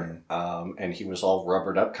there, and he was all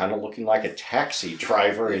rubbered up, kind of looking like a taxi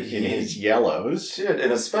driver in his yellows. Did,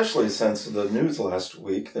 and especially since the news last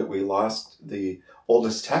week that we lost the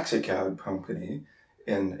oldest taxi cab company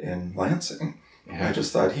in Lansing. Yeah. I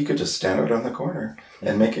just thought he could just stand out on the corner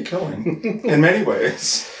and make a killing in many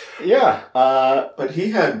ways. Yeah. But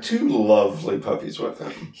he had two lovely puppies with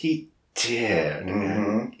him. He did.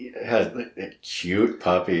 Mm-hmm. He had cute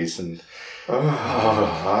puppies and...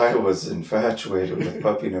 I was infatuated with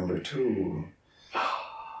puppy number 2.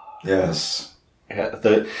 Yes.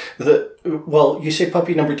 Yeah, well, you say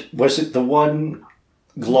puppy number 2. Was it the one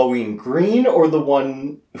glowing green or the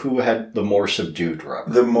one who had the more subdued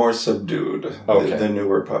rubber? The more subdued. Okay. The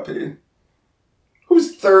newer puppy.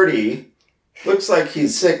 Who's 30. Looks like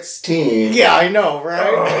he's 16. Yeah, I know,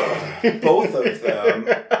 right? Both of them.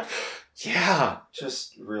 Yeah.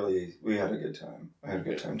 Just really, we had a good time. I had a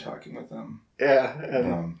good time talking with them.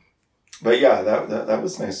 Yeah. But yeah, that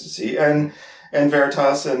was nice to see. And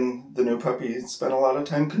Veritas and the new puppy spent a lot of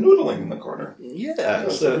time canoodling in the corner. Yeah.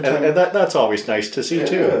 And that's always nice to see,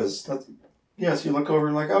 too. It is. Yes, you look over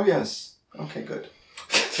and like, oh, yes. Okay, good.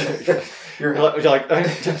 You're like,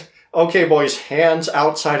 okay, boys, hands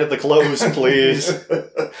outside of the clothes, please.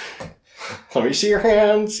 Let me see your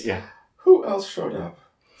hands. Yeah. Who else showed up?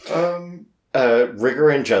 Rigger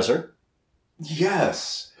and Jezzer.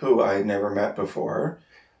 Yes, who I never met before.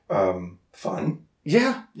 Fun.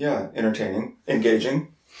 Yeah. Yeah, entertaining,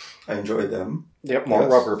 engaging. I enjoyed them. Yep, more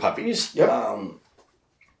rubber puppies. Yep.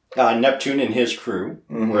 Neptune and his crew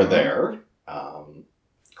were there.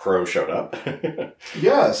 Crow showed up.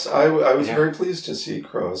 Yes, I was very pleased to see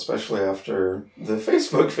Crow, especially after the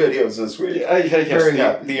Facebook videos this week.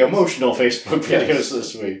 Yes, the emotional Facebook videos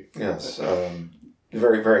this week. Yes,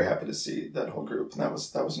 very, very happy to see that whole group, and that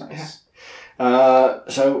was nice. Yeah.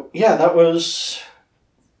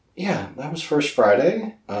 That was First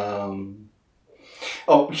Friday.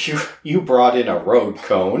 You brought in a road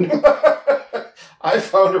cone. I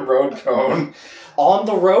found a road cone. On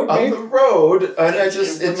the road, On the road, and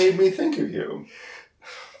it made me think of you.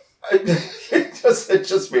 It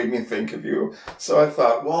just made me think of you. So I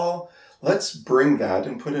thought, well, let's bring that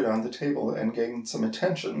and put it on the table and gain some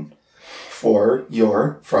attention for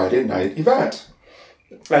your Friday night event.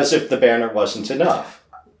 As if the banner wasn't enough.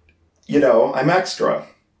 I'm extra.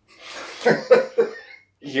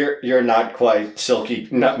 You're not quite Silky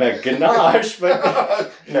Nutmeg Ganache,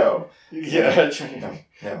 but no. Yeah,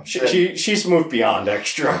 no. She's moved beyond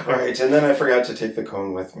extra. Right, and then I forgot to take the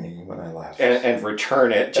cone with me when I left, and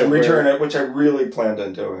return it. Which I really planned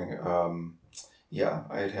on doing.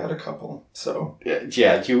 I had a couple, so you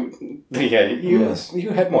had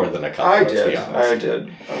more than a couple. I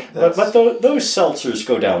did. But those seltzers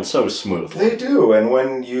go down so smoothly. They do, and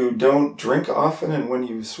when you don't drink often, and when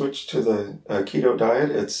you switch to the keto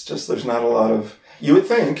diet, it's just there's not a lot of. You would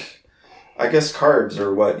think. I guess carbs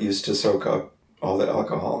are what used to soak up all the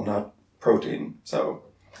alcohol, not protein. So,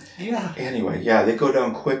 Anyway, they go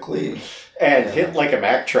down quickly. And hit like a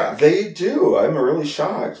Mack truck. They do. I'm really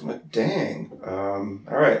shocked. I'm like, dang. All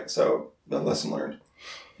right, so the lesson learned.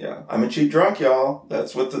 Yeah, I'm a cheap drunk, y'all.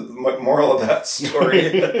 That's what the moral of that story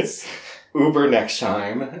is. Uber next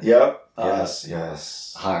time. Yep.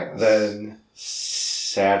 Yes. Hi. Yes. Then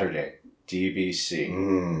Saturday,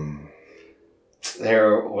 DBC.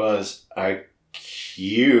 There was a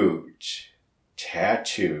huge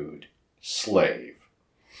tattooed slave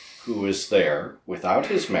who was there without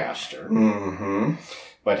his master,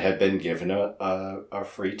 but had been given a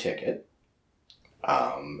free ticket.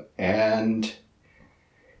 And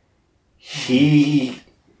he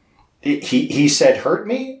said, "Hurt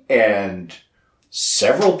me," and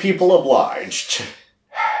several people obliged.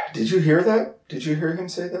 Did you hear that? Did you hear him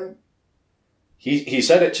say that? He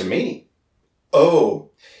said it to me.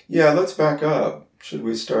 Oh, yeah, let's back up. Should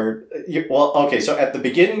we start? Well, okay, so at the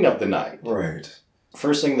beginning of the night. Right.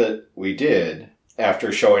 First thing that we did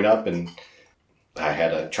after showing up, and I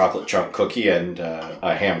had a chocolate chunk cookie and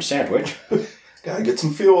a ham sandwich. Gotta get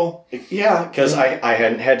some fuel. Yeah, because I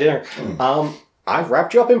hadn't had dinner. I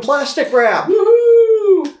wrapped you up in plastic wrap.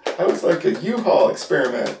 Woohoo! That was like a U-Haul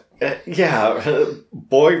experiment.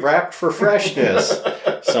 Boy wrapped for freshness.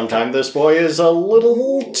 Sometimes this boy is a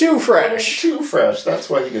little too fresh. Too fresh. That's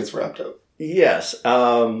why he gets wrapped up. Yes.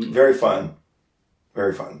 Very fun.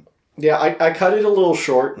 Very fun. Yeah, I cut it a little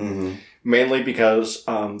short, mainly because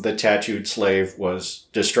the tattooed slave was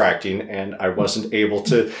distracting, and I wasn't able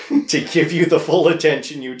to give you the full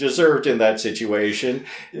attention you deserved in that situation.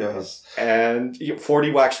 Yes. And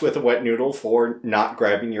 40 whacks with a wet noodle for not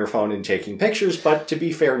grabbing your phone and taking pictures, but to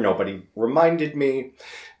be fair, nobody reminded me,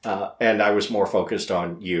 and I was more focused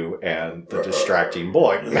on you and the distracting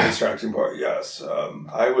boy. The distracting boy, yes.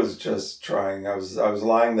 I was just trying. I was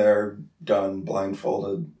lying there, done,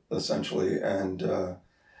 blindfolded, essentially, and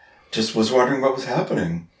just was wondering what was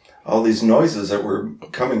happening. All these noises that were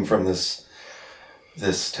coming from this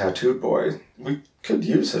tattooed boy. We could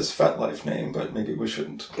use his FetLife name, but maybe we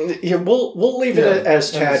shouldn't. Yeah, we'll leave it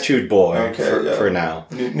as tattooed boy for now.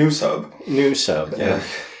 New sub. Yeah.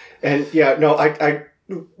 And I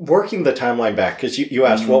working the timeline back, because you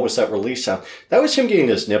asked what was that release sound. That was him getting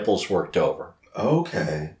his nipples worked over.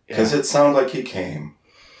 Okay. Because it sounded like he came.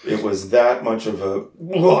 It was that much of a...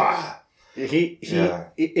 Blah.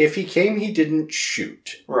 If he came, he didn't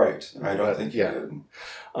shoot. Right. I don't think he did.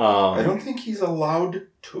 I don't think he's allowed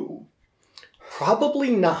to. Probably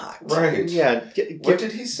not. Right. Yeah. What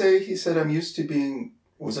did he say? He said, I'm used to being...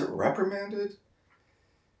 Was it reprimanded? It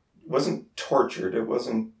wasn't tortured. It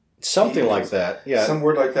wasn't... Something like that. Yeah. Some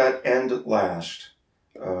word like that, and lashed.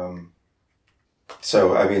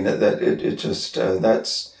 So, I mean, it just...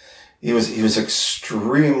 that's... He was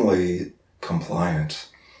extremely compliant.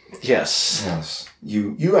 Yes.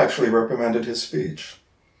 You actually reprimanded his speech.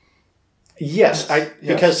 Yes.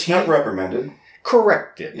 Because he not reprimanded.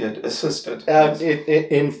 Corrected. It assisted.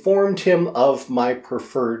 It informed him of my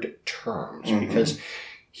preferred terms because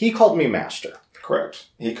he called me master. Correct.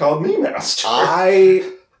 He called me master.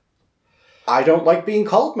 I don't like being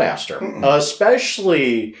called master,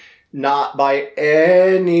 especially not by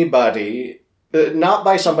anybody. Not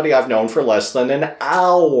by somebody I've known for less than an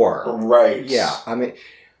hour. Right. Yeah. I mean,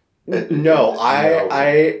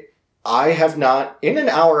 I have not, in an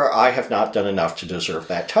hour, I have not done enough to deserve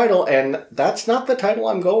that title, and that's not the title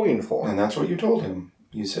I'm going for. And that's what you told him.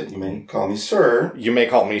 You said, you may call me sir. You may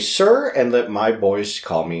call me sir, and let my boys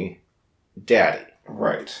call me daddy.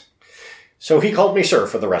 Right. So he called me sir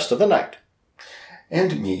for the rest of the night.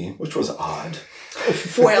 And me, which was odd.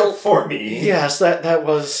 Well, for me. Yes, that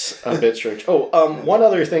was a bit strange. One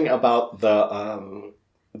other thing about the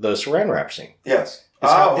saran wrap scene. Yes.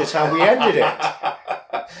 Is how we ended it.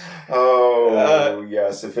 Oh,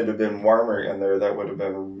 yes. If it had been warmer in there, that would have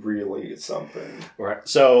been really something. Right.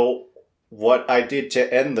 So what I did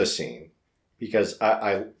to end the scene, because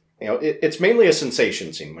I it's mainly a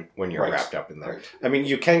sensation scene when you're wrapped up in there. Right. I mean,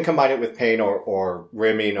 you can combine it with pain or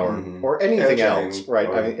rimming or anything else,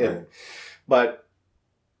 right? But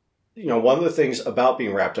one of the things about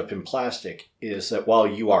being wrapped up in plastic is that while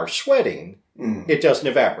you are sweating, it doesn't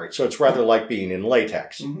evaporate. So it's rather like being in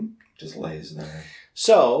latex. Mm-hmm. Just lays there.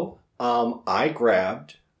 So I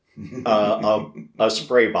grabbed a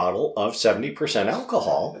spray bottle of 70%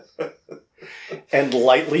 alcohol and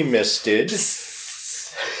lightly misted.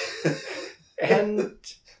 And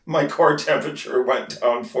my core temperature went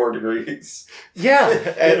down 4 degrees. Yeah.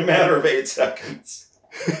 In a matter of 8 seconds.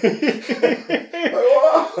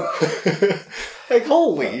 Like,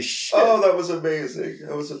 holy shit. Oh, that was amazing.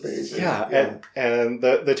 Yeah. And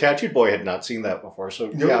the tattooed boy had not seen that before.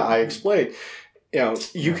 So, I explained.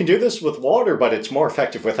 You can do this with water, but it's more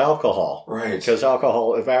effective with alcohol. Right. Because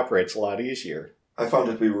alcohol evaporates a lot easier. I found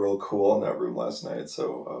it to be real cool in that room last night,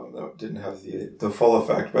 so that didn't have the full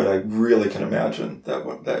effect, but I really can imagine that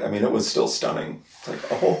one. It was still stunning. It's like,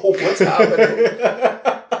 oh, what's happening?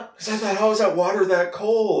 Because I thought, how is that water that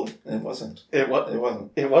cold? And it wasn't. It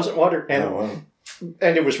wasn't. It wasn't water, and no, it wasn't.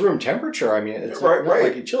 And it was room temperature. I mean, it's not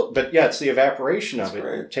like it chilled, but it's the evaporation of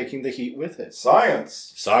it, taking the heat with it.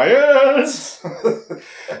 Science.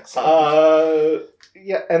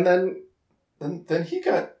 And then he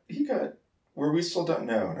got. Were we still done?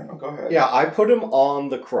 No, go ahead. Yeah, I put him on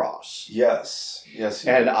the cross. Yes.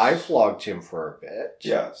 And I flogged him for a bit.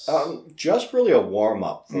 Yes. Just really a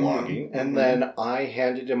warm-up flogging. Mm-hmm. And then I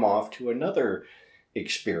handed him off to another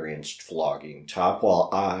experienced flogging top while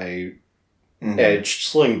I edged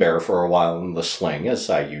Sling Bear for a while in the sling, as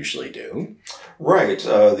I usually do. Right.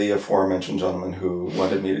 The aforementioned gentleman who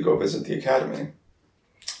wanted me to go visit the academy.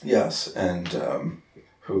 Yes. And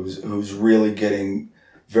who's really getting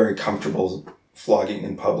very comfortable flogging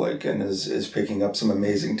in public and is picking up some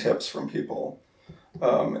amazing tips from people,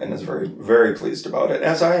 and is very, very pleased about it,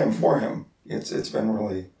 as I am for him. It's been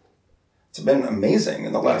amazing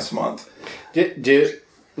in the last month. Did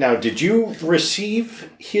you receive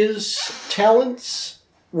his talents?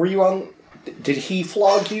 Were you on? Did he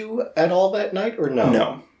flog you at all that night or no?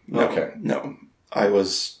 No. Okay. No. I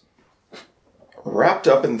was wrapped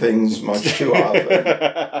up in things much too often.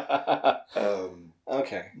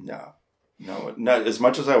 Okay. No, not as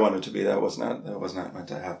much as I wanted to be. That was not meant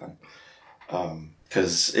to happen.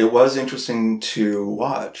 Because it was interesting to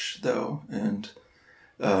watch, though, and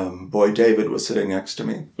boy David was sitting next to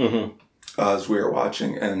me as we were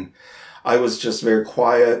watching, and I was just very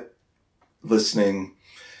quiet, listening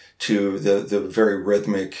to the very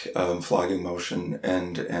rhythmic flogging motion,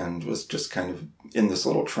 and was just kind of in this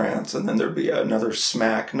little trance, and then there'd be another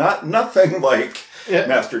smack, nothing like. Yeah.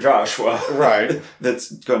 Master Joshua. Right.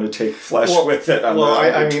 That's going to take flesh with it.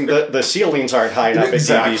 I mean, the ceilings aren't high enough at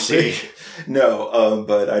DVC. No,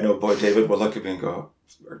 but I know boy David will look at me and go,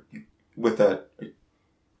 with that,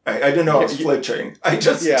 I didn't know I was flinching. I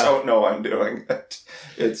just don't know I'm doing it.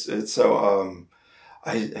 It's so,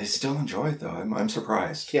 I still enjoy it, though. I'm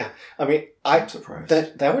surprised. Yeah. I mean, I'm surprised.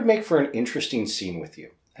 That would make for an interesting scene with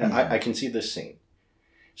you. Mm-hmm. I can see this scene.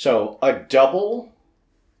 So, a double...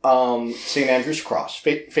 St. Andrew's Cross,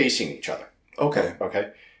 facing each other. Okay.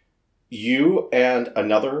 You and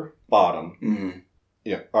another bottom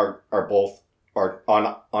are both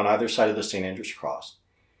on either side of the St. Andrew's Cross.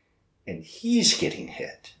 And he's getting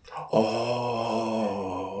hit. Oh.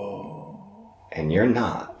 And you're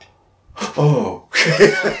not. Oh.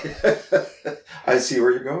 I see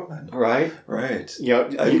where you're going. Right? Right.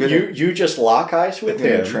 You just lock eyes with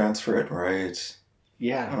him. Transfer it, right.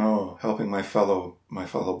 Yeah. Oh, helping my fellow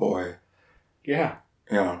boy. Yeah.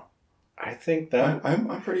 Yeah. I think that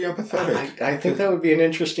I'm pretty empathetic. I think that would be an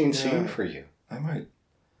interesting scene for you. I might.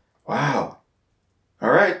 Wow. All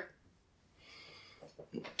right.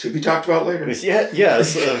 To be talked about later. Yeah.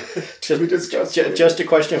 Yes. To be discussed. Just a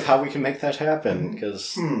question of how we can make that happen,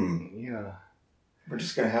 because we're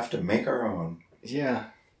just gonna have to make our own. Yeah.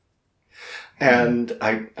 And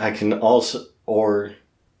I can also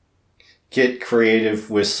get creative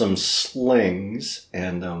with some slings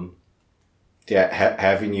and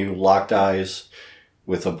having you locked eyes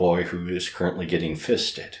with a boy who is currently getting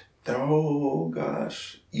fisted. Oh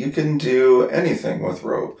gosh, you can do anything with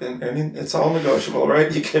rope, and I mean it's all negotiable, right?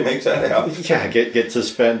 You can make that happen. Yeah, get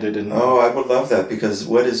suspended and. Oh, I would love that, because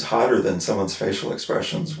what is hotter than someone's facial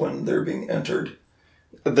expressions when they're being entered?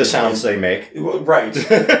 The sounds they make. Right.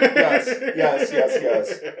 Yes.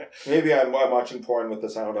 Maybe I'm watching porn with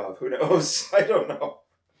the sound off. Who knows? I don't know.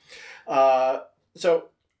 So,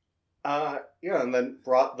 and then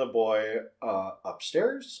brought the boy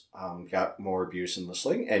upstairs, got more abuse in the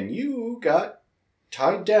sling, and you got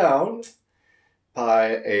tied down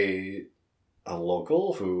by a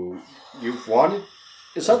local who you wanted.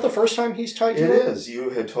 Is that the first time he's tied you It up? is. You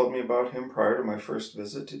had told me about him prior to my first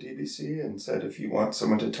visit to DBC and said if you want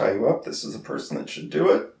someone to tie you up, this is the person that should do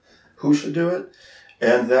it, who should do it.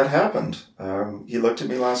 And that happened. He looked at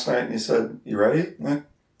me last night and he said, "You ready?" I'm like,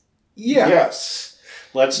 Yeah. yes.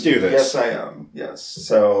 Let's do this. Yes, I am. Yes.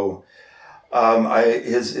 So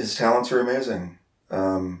his talents are amazing.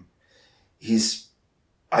 I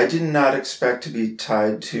did not expect to be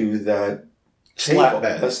tied to that Slap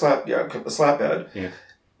bed. A slap bed. Yeah.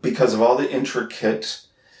 Because of all the intricate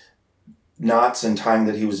knots and tying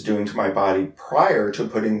that he was doing to my body prior to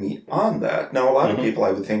putting me on that. Now, a lot of people,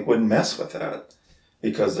 I would think, wouldn't mess with that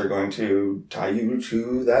because they're going to tie you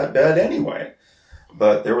to that bed anyway.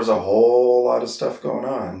 But there was a whole lot of stuff going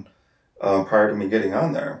on prior to me getting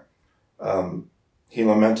on there. He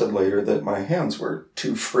lamented later that my hands were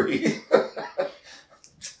too free.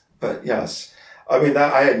 But yes, I mean,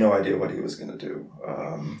 I had no idea what he was going to do.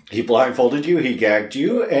 He blindfolded you, he gagged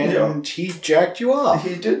you, and he jacked you off.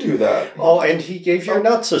 He did do that. Oh, and he gave your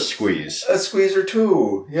nuts a squeeze. A squeeze or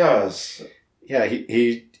two, yes. Yeah,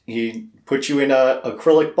 he put you in a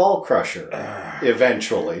acrylic ball crusher,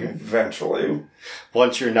 eventually. Eventually.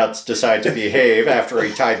 Once your nuts decide to behave after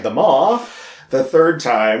he tied them off. The third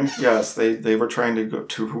time, yes, they were trying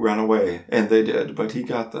to run away, and they did, but he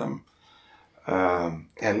got them.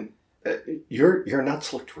 And your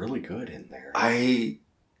nuts looked really good in there. I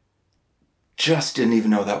just didn't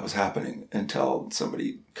even know that was happening until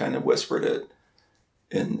somebody kind of whispered it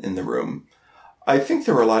in the room. I think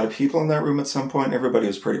there were a lot of people in that room at some point. Everybody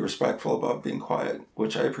was pretty respectful about being quiet,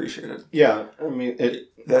 which I appreciated. Yeah, I mean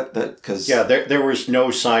because there was no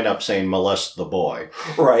sign up saying molest the boy.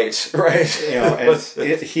 Right. You know,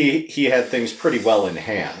 and he had things pretty well in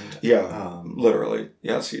hand. Yeah, literally,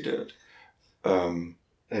 yes, he did. And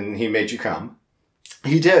he made you come.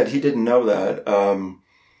 He did. He didn't know that.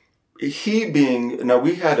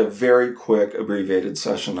 We had a very quick abbreviated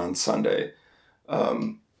session on Sunday.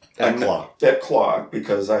 At Claw,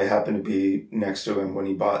 because I happened to be next to him when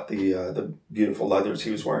he bought the beautiful leathers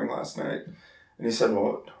he was wearing last night. And he said,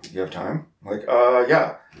 "Well, do you have time?" I'm like,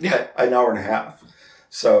 yeah. An hour and a half.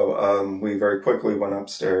 So we very quickly went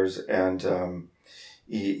upstairs, and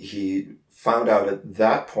he found out at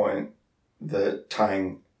that point that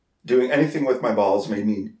doing anything with my balls made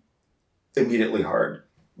me immediately hard,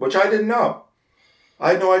 which I didn't know.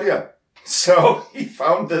 I had no idea. So he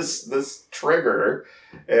found this trigger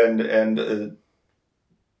and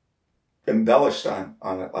embellished on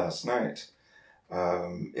it last night.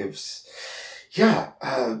 It was,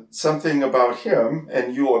 something about him,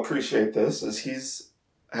 and you'll appreciate this, is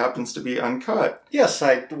happens to be uncut. Yes,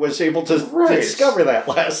 I was able to discover that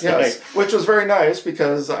last night. Which was very nice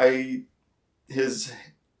because his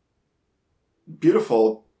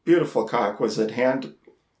beautiful, beautiful cock was at hand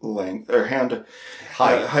length or hand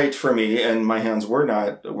height for me, and my hands were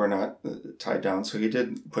not tied down, so he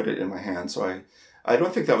did put it in my hand. So I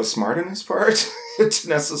don't think that was smart on his part to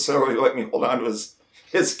necessarily let me hold on to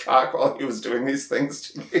his cock while he was doing these things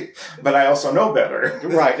to me. But I also know better.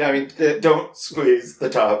 Right. I mean, don't squeeze the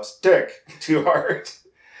top's dick too hard.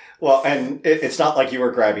 Well, and it's not like you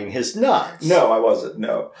were grabbing his nuts. No, I wasn't.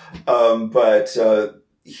 No. But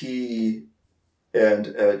he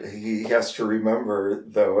has to remember,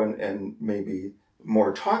 though, and maybe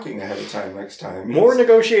more talking ahead of time next time. More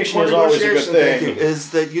negotiation is always a good thing.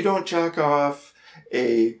 Is that you don't jack off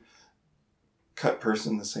a cut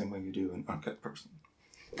person the same way you do an uncut person.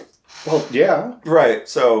 Well, yeah. Right.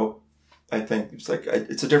 So I think it's like,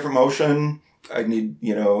 it's a different motion. I need,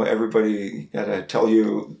 everybody gotta tell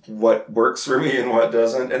you what works for me and what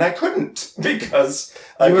doesn't. And I couldn't because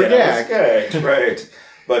you were gagged. Right.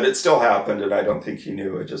 But it still happened, and I don't think he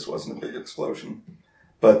knew. It just wasn't a big explosion.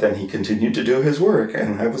 But then he continued to do his work,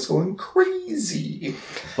 and I was going crazy.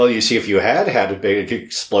 Well, you see, if you had a big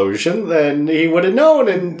explosion, then he would have known,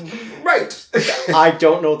 and... Right. I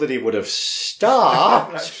don't know that he would have stopped.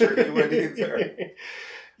 I'm not sure he would either.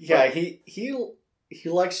 Yeah, he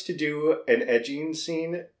likes to do an edging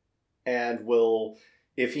scene, and will,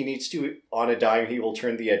 if he needs to, on a dime, he will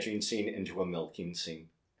turn the edging scene into a milking scene.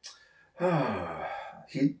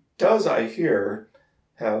 He does, I hear,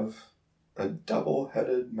 have a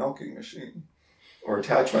double-headed milking machine or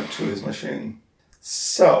attachment to his machine.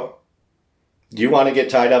 So, you want to get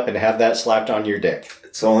tied up and have that slapped on your dick?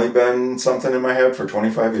 It's only been something in my head for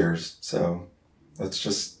 25 years, so Let's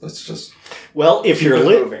just. Well, if Keep you're it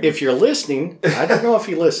moving. if you're listening, I don't know if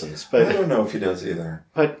he listens, I but don't know if he does either.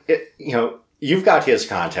 you've got his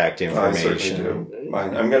contact I information. certainly do.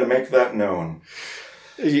 I'm going to make that known.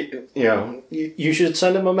 You should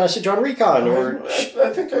send him a message on Recon, or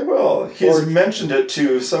I think I will. He's mentioned it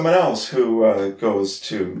to someone else who goes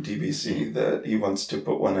to DBC that he wants to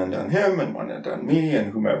put one end on him and one end on me,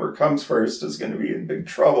 and whomever comes first is going to be in big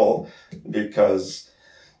trouble because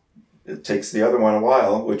it takes the other one a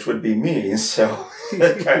while, which would be me. So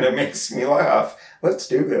it kind of makes me laugh. Let's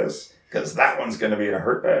do this because that one's going to be in a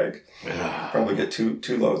hurt bag. Probably get two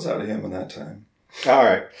loads out of him in that time. All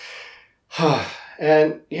right.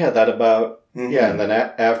 And that about, Mm-hmm. and then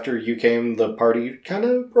after you came, the party kind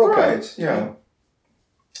of broke out. Yeah.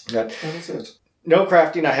 That was it. No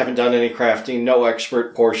crafting. I haven't done any crafting. No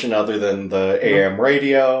expert portion other than the AM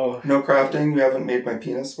radio. No crafting. You haven't made my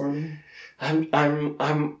penis for me.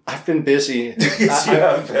 I've been busy. Yes, you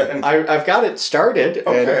have been. I've got it started,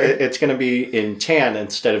 Okay. and it's going to be in tan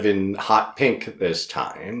instead of in hot pink this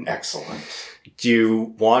time. Excellent. Do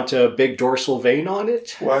you want a big dorsal vein on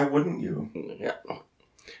it? Why wouldn't you? Yeah.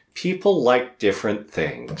 People like different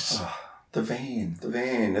things. The vein.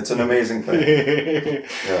 It's an amazing thing.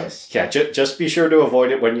 Yes. Yeah, just be sure to avoid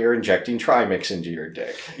it when you're injecting Trimix into your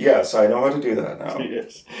dick. Yes, I know how to do that now.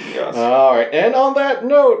 Yes. Yes. All right, and on that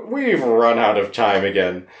note, we've run out of time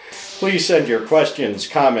again. Please send your questions,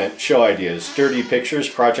 comments, show ideas, dirty pictures,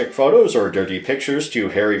 project photos, or dirty pictures to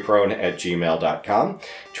harryprone@gmail.com.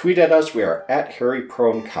 Tweet at us. We are at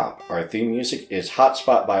harrypronecomp. Our theme music is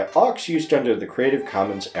Hotspot by Aux, used under the Creative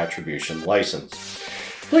Commons Attribution License.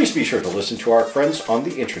 Please be sure to listen to our friends on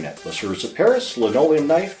the internet, Listeners of Paris, Linoleum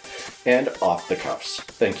Knife, and Off the Cuffs.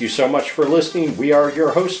 Thank you so much for listening. We are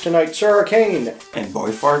your hosts tonight, Sir Arcane. And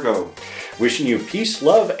Boy Fargo. Wishing you peace,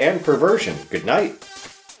 love, and perversion. Good night.